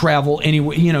able to travel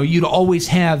anywhere. You'd always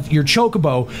have your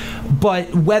Chocobo,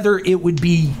 but whether it would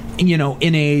be,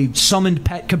 in a summoned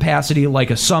pet capacity like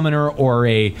a summoner or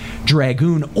a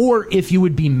dragoon, or if you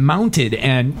would be mounted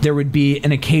and there would be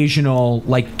an occasional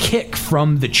kick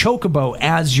from the Chocobo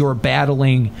as you're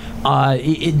battling,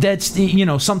 that's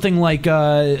something like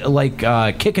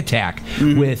kick attack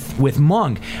with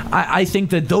Mung. I think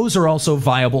that those are also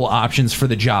viable options for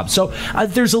the job. So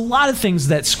there's a lot of things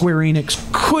that Square Enix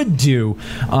could do.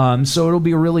 So it'll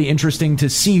be really interesting to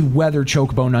see whether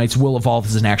Chocobo Knights will evolve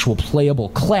as an actual playable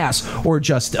class, or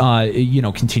just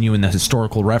continue in the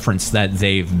historical reference that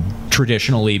they've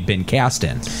traditionally been cast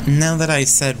in. Now that I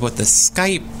said what the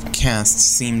Skype cast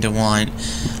seemed to want,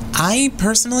 I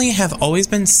personally have always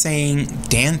been saying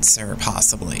Dancer,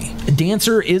 possibly.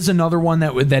 Dancer is another one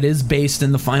that is based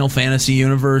in the Final Fantasy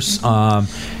universe.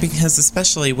 Because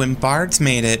especially when Bards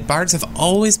made it, Bards have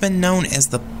always been known as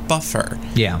the buffer.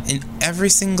 Yeah. In every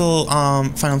single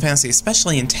Final Fantasy,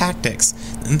 especially in Tactics,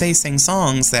 they sing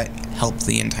songs that help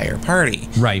the entire party.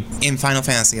 Right. In Final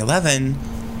Fantasy XI,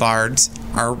 Bards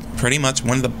are pretty much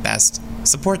one of the best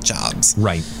support jobs.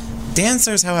 Right.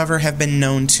 Dancers, however, have been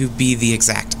known to be the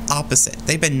exact opposite.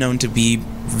 They've been known to be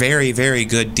very, very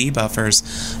good debuffers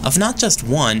of not just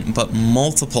one, but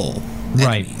multiple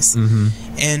enemies. Right. Mm-hmm.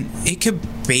 And it could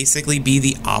basically be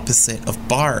the opposite of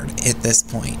Bard at this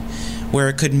point, where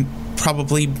it could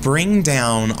probably bring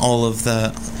down all of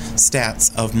the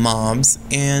stats of mobs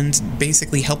and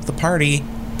basically help the party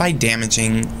by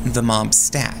damaging the mob's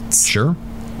stats. Sure.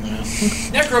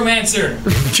 Necromancer.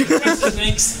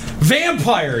 Thanks.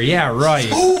 Vampire. Yeah, right.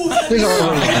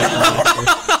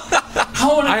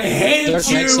 I hate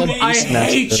you. I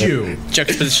hate you.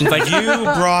 Juxtaposition like You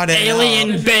brought it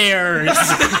alien up. bears.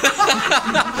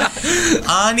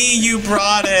 Ani, you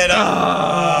brought it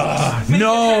up.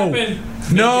 No.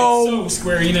 No. So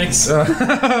Square Enix.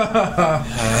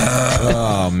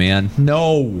 Oh man.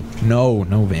 No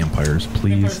vampires,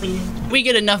 please. We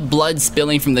get enough blood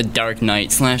spilling from the Dark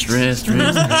Knight / wrist.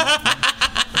 Now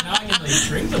I can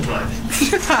drink the blood.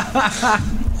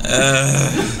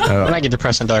 When I get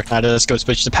depressed in Dark Knight, I just go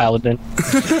switch to Paladin.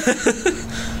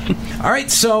 All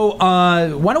right, so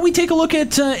why don't we take a look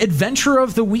at Adventure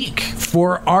of the Week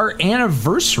for our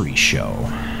anniversary show?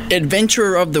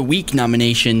 Adventurer of the Week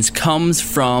nominations comes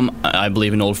from, I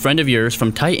believe, an old friend of yours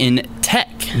from Titan Tech.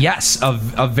 Yes,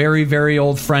 a very, very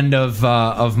old friend of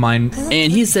mine.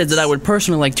 And he said that I would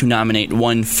personally like to nominate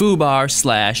one FUBAR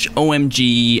 /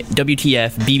 OMG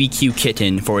WTF BBQ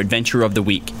Kitten for Adventurer of the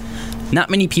Week. Not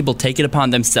many people take it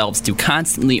upon themselves to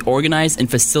constantly organize and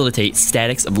facilitate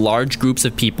statics of large groups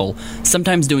of people,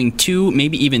 sometimes doing 2,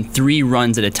 maybe even 3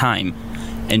 runs at a time.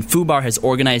 And FUBAR has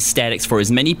organized statics for as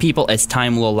many people as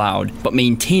time will allow, but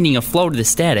maintaining a flow to the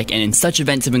static, and in such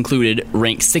events have included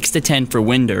rank 6 to 10 for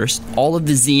Winders, all of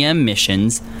the ZM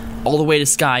missions, all the way to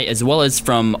Sky, as well as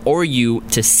from Oryu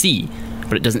to Sea.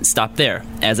 But it doesn't stop there.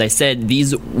 As I said,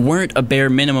 these weren't a bare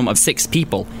minimum of 6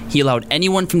 people. He allowed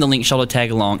anyone from the Link Shell to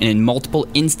tag along, and in multiple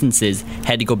instances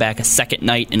had to go back a second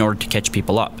night in order to catch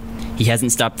people up. He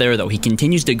hasn't stopped there, though. He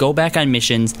continues to go back on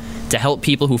missions to help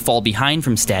people who fall behind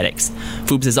from statics.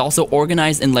 Foobs has also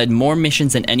organized and led more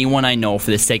missions than anyone I know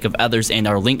for the sake of others and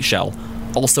our Link Shell.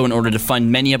 Also, in order to fund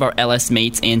many of our LS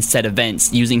mates and set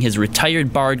events, using his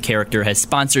retired Bard character, has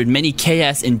sponsored many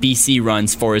KS and BC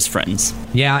runs for his friends.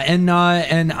 Yeah, and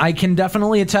I can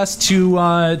definitely attest to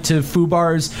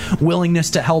FUBAR's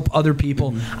willingness to help other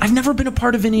people. I've never been a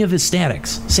part of any of his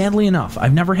statics. Sadly enough,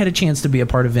 I've never had a chance to be a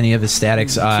part of any of his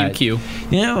statics. QQ.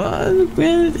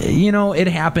 It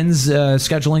happens.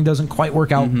 Scheduling doesn't quite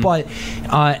work out, but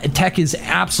Tech is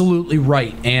absolutely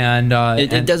right, and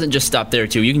it doesn't just stop there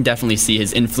too. You can definitely see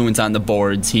his influence on the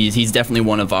boards. He's definitely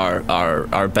one of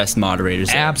our best moderators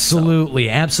there,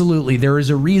 absolutely. There is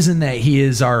a reason that he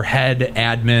is our head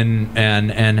admin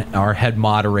and our head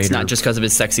moderator. It's not just because of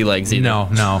his sexy legs either.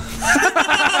 No.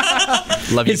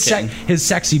 Love you, Kitten. His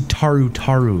sexy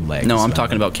Taru legs. No, I'm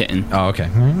talking about Kitten. Oh, okay.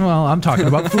 Well, I'm talking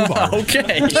about FUBAR.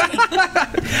 Okay.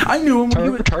 I knew him.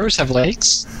 Tarus have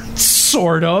legs?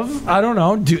 Sort of. I don't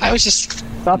know. I was just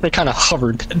thought they kind of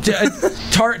hovered.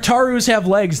 Tarus have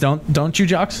legs, don't you,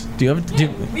 Jux?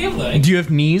 We have legs. Do you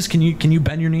have knees? Can you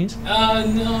bend your knees?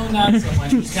 No, not so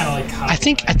much. It's kind of like I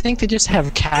think they just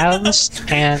have calves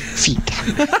and feet.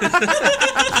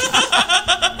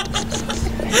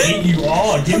 I hate you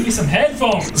all. Give me some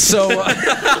headphones. So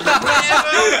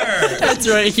that's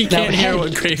right. He can't hear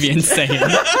what Gravian's saying.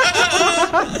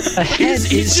 A head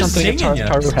is something that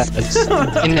Taru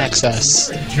has in excess.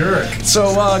 Jerk.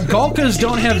 So Gulkas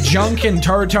don't have junk and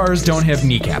Tartars don't have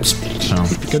kneecaps. So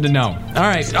good to know. All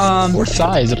right. Or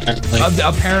thighs, apparently.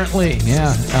 Apparently,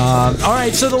 yeah. All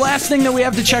right. So the last thing that we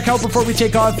have to check out before we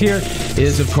take off here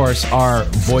is, of course, our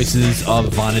Voices of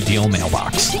Vana'diel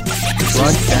mailbox.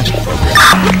 Broadcast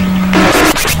program.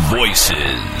 Voices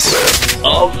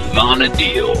of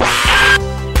Vana'diel.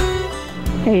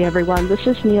 Hey everyone, this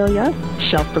is Nelia,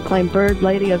 self-proclaimed bird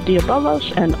lady of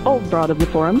Diabolos and old broad of the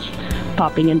forums,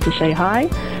 popping in to say hi,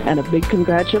 and a big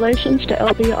congratulations to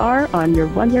LBR on your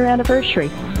 1-year anniversary.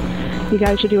 You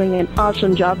guys are doing an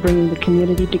awesome job bringing the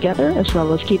community together, as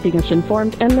well as keeping us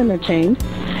informed and entertained,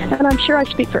 and I'm sure I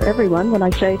speak for everyone when I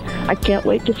say I can't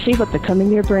wait to see what the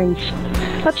coming year brings.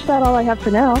 That's about all I have for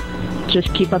now.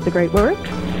 Just keep up the great work,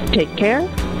 take care,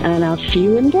 and I'll see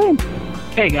you in game.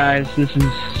 Hey guys, this is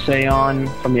Sayon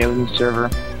from the Odin server.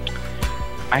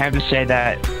 I have to say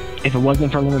that if it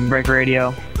wasn't for Limit Break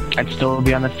Radio, I'd still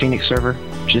be on the Phoenix server,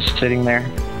 just sitting there,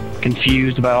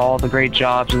 confused about all the great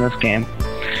jobs in this game.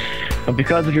 But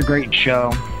because of your great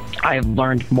show, I have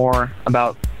learned more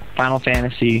about Final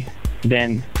Fantasy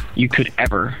than you could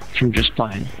ever from just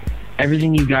playing.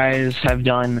 Everything you guys have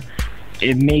done,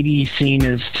 it may be seen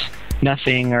as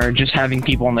nothing or just having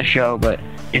people on the show, but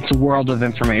it's a world of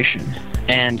information.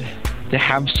 And to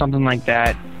have something like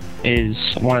that is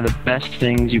one of the best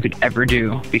things you could ever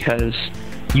do, because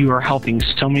you are helping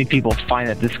so many people find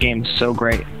that this game is so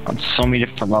great on so many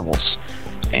different levels.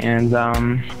 And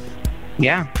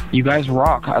yeah, you guys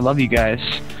rock. I love you guys.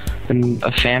 Been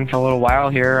a fan for a little while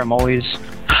here. I'm always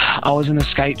in the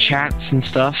Skype chats and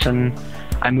stuff, and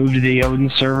I moved to the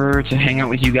Odin server to hang out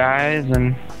with you guys,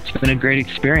 and it's been a great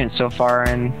experience so far,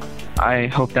 and I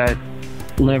hope that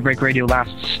Limit Break Radio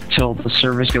lasts till the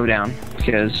servers go down,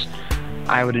 because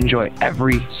I would enjoy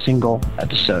every single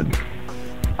episode.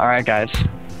 Alright guys,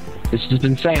 this has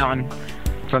been Sayon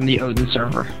from the Odin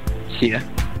server. See ya.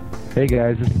 Hey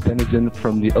guys, this is Denizen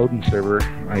from the Odin server.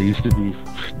 I used to be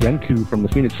Denku from the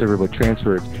Phoenix server, but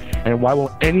transferred. And why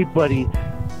won't anybody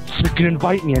freaking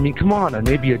invite me? I mean, come on, I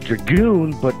may be a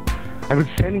Dragoon, but I've been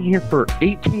standing here for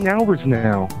 18 hours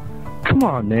now. Come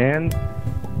on, man.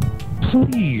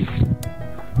 Please.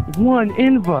 One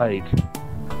invite.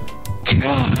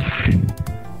 God.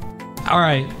 All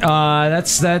right,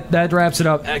 that wraps it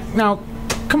up. Now,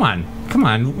 come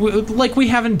on. Like we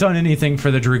haven't done anything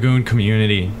for the Dragoon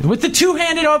community. With the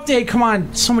two-handed update, come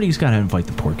on. Somebody's got to invite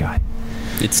the poor guy.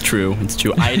 It's true.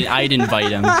 I'd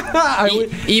invite him.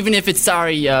 Even if it's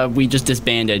sorry we just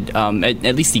disbanded,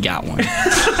 at least he got one.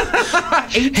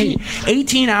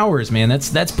 18 hours, man.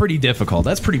 That's pretty difficult.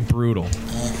 That's pretty brutal.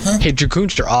 Hey,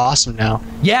 Dragoons are awesome now.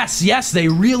 Yes, they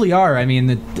really are. I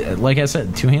mean, like I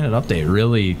said, two-handed update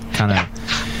really kind of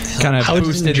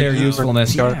boosted their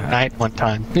usefulness. Dark Knight one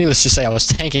time. Needless to say, I was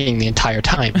tanking the entire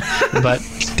time, but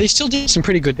they still did some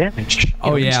pretty good damage.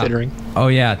 Considering. Oh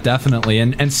yeah, definitely.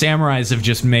 And samurais have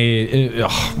just made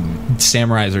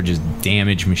samurais are just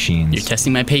damage machines. You're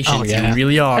testing my patience. Oh, yeah. You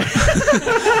really are.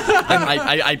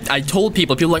 I told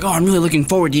people are like, oh, I'm really looking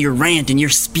forward to your rant and your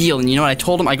spiel. And you know what I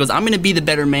told them? I goes, I'm going to be the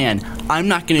better man. I'm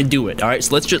not going to do it. All right,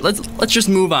 so let's just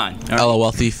move on. All right?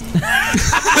 LOL thief.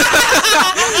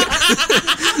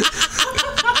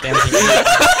 Damn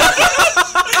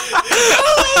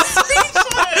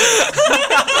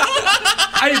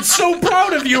I am so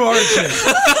proud of you, Archie.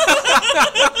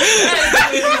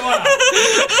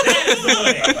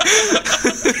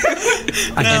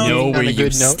 I know where you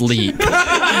sleep.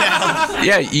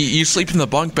 Yeah, you sleep in the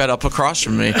bunk bed up across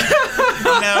from me.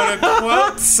 Now to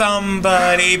quote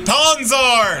somebody,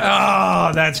 Ponzor!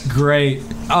 Oh, that's great.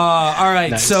 All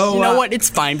right, Nice. so... You know what? It's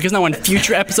fine, because now on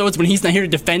future episodes, when he's not here to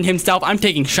defend himself, I'm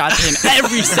taking shots at him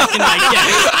every second I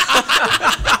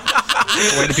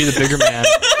Way to be the bigger man.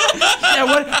 Yeah,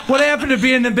 what happened to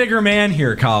being the bigger man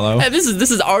here, Kahlo? get. Hey,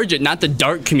 this is Argent, not the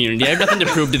dark community. I have nothing to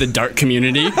prove to the dark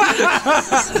community.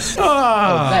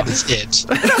 That is it.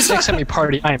 Next time we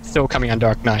party, I am still coming on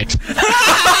Dark Knight.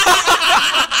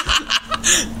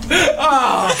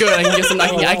 Good. I can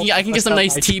get some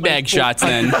nice teabag shots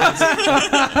then.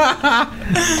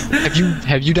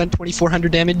 Have you done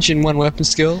 2,400 damage in one weapon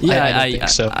skill? Yeah, I don't think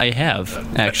so. I have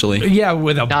actually. Yeah,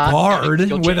 with a bard.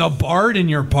 skill With a bard in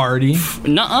your party.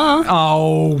 Nuh-uh.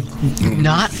 Oh.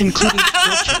 Not including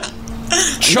skill check.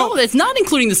 No, that's not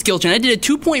including the skill chain. I did a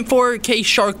 2.4k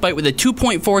shark bite with a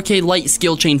 2.4k light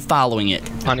skill chain following it.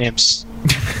 On imps.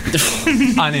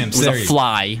 On imps. It was a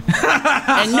fly.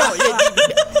 And no,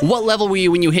 what level were you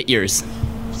when you hit yours?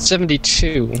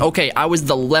 72. Okay, I was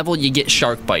the level you get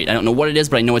shark bite. I don't know what it is,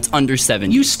 but I know it's under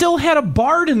 70. You still had a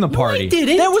bard in the party. I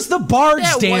didn't. That was the bard's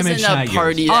That damage, wasn't not a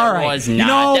party. yours. That All right. was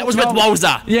not. That was with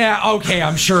Woza. Yeah, okay,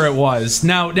 I'm sure it was.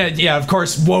 Now, yeah, of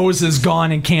course, Woz is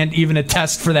gone and can't even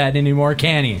attest for that anymore,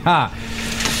 can he? Ha.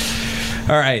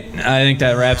 All right, I think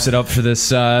that wraps it up for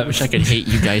this. I wish I could hate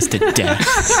you guys to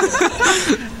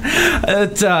death.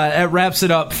 It wraps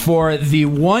it up for the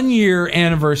 1 year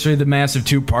anniversary, the massive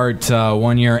 2-part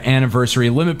 1 year anniversary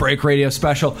Limit Break Radio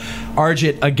special.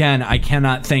 Arjit, again, I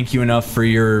cannot thank you enough for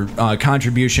your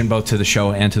contribution both to the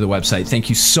show and to the website. Thank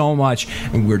you so much,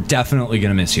 and we're definitely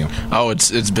going to miss you. Oh,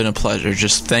 it's been a pleasure.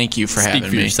 Just thank you for having Speak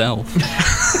for me. yourself.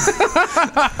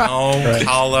 Oh,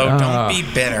 Kahlo, don't be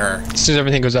bitter. As soon as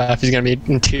everything goes off, he's going to be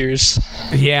in tears.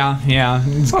 Yeah.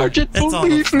 Arjit, It's all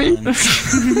believe me.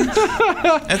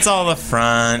 It's all the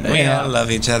front. We Yeah. all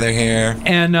love each other here.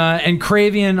 And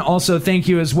Cravian, also thank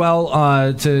you as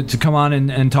well to come on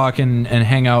and talk and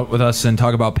hang out with us and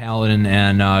talk about Paladin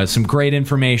and some great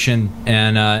information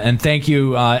and thank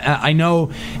you. I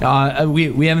know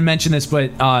we haven't mentioned this,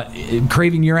 but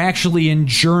Cravian, you're actually in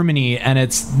Germany and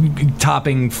it's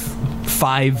topping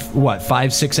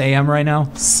 6 a.m. right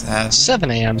now.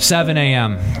 7 a.m. 7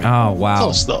 a.m. Oh wow.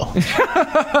 Close though.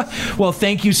 Well,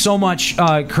 thank you so much,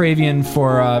 Cravian,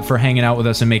 for hanging out with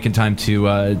us and making time to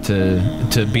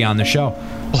be on the show.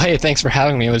 Well, hey, thanks for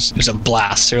having me. It was a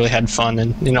blast. I really had fun,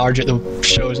 and Arjit, the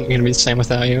show isn't going to be the same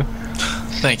without you.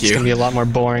 Thank It's going to be you. a lot more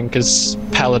boring because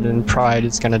Paladin Pride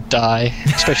is going to die,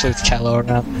 especially with Kahlo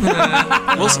around.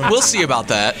 We'll see about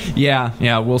that.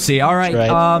 Yeah, we'll see. All right,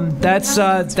 That's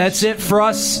that's it for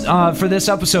us for this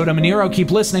episode. I'm Nero. Keep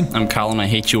listening. I'm Colin. I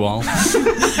hate you all.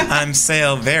 I'm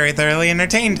Sale, very thoroughly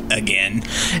entertained again.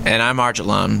 And I'm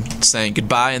Arjalan saying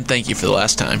goodbye and thank you for the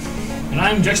last time. And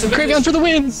I'm Juxtaposition. Cravion for the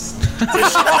win!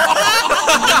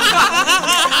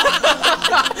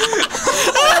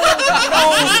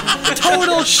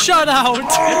 Total shutout.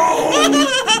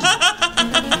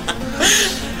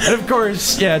 And of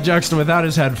course, Juxta without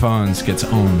his headphones gets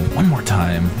owned one more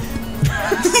time.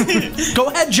 Go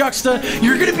ahead, Juxta.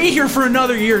 You're going to be here for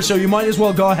another year, so you might as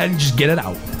well go ahead and just get it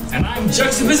out. And I'm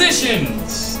Juxtaposition,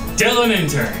 still an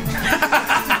intern.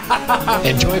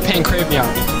 Enjoy paying Cravion.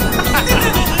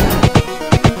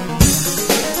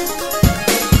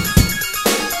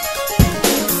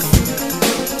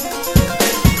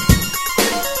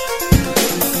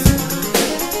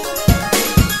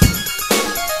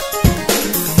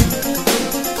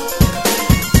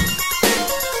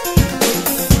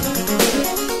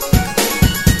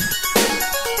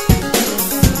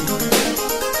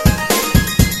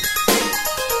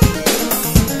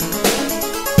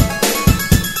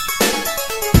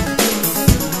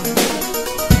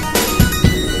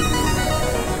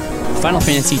 Final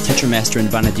Fantasy, Tetramaster, and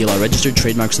Vanadil are registered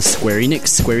trademarks of Square Enix.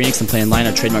 Square Enix and Play Online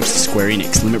are trademarks of Square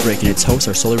Enix. Limit Break and its hosts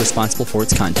are solely responsible for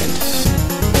its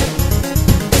content.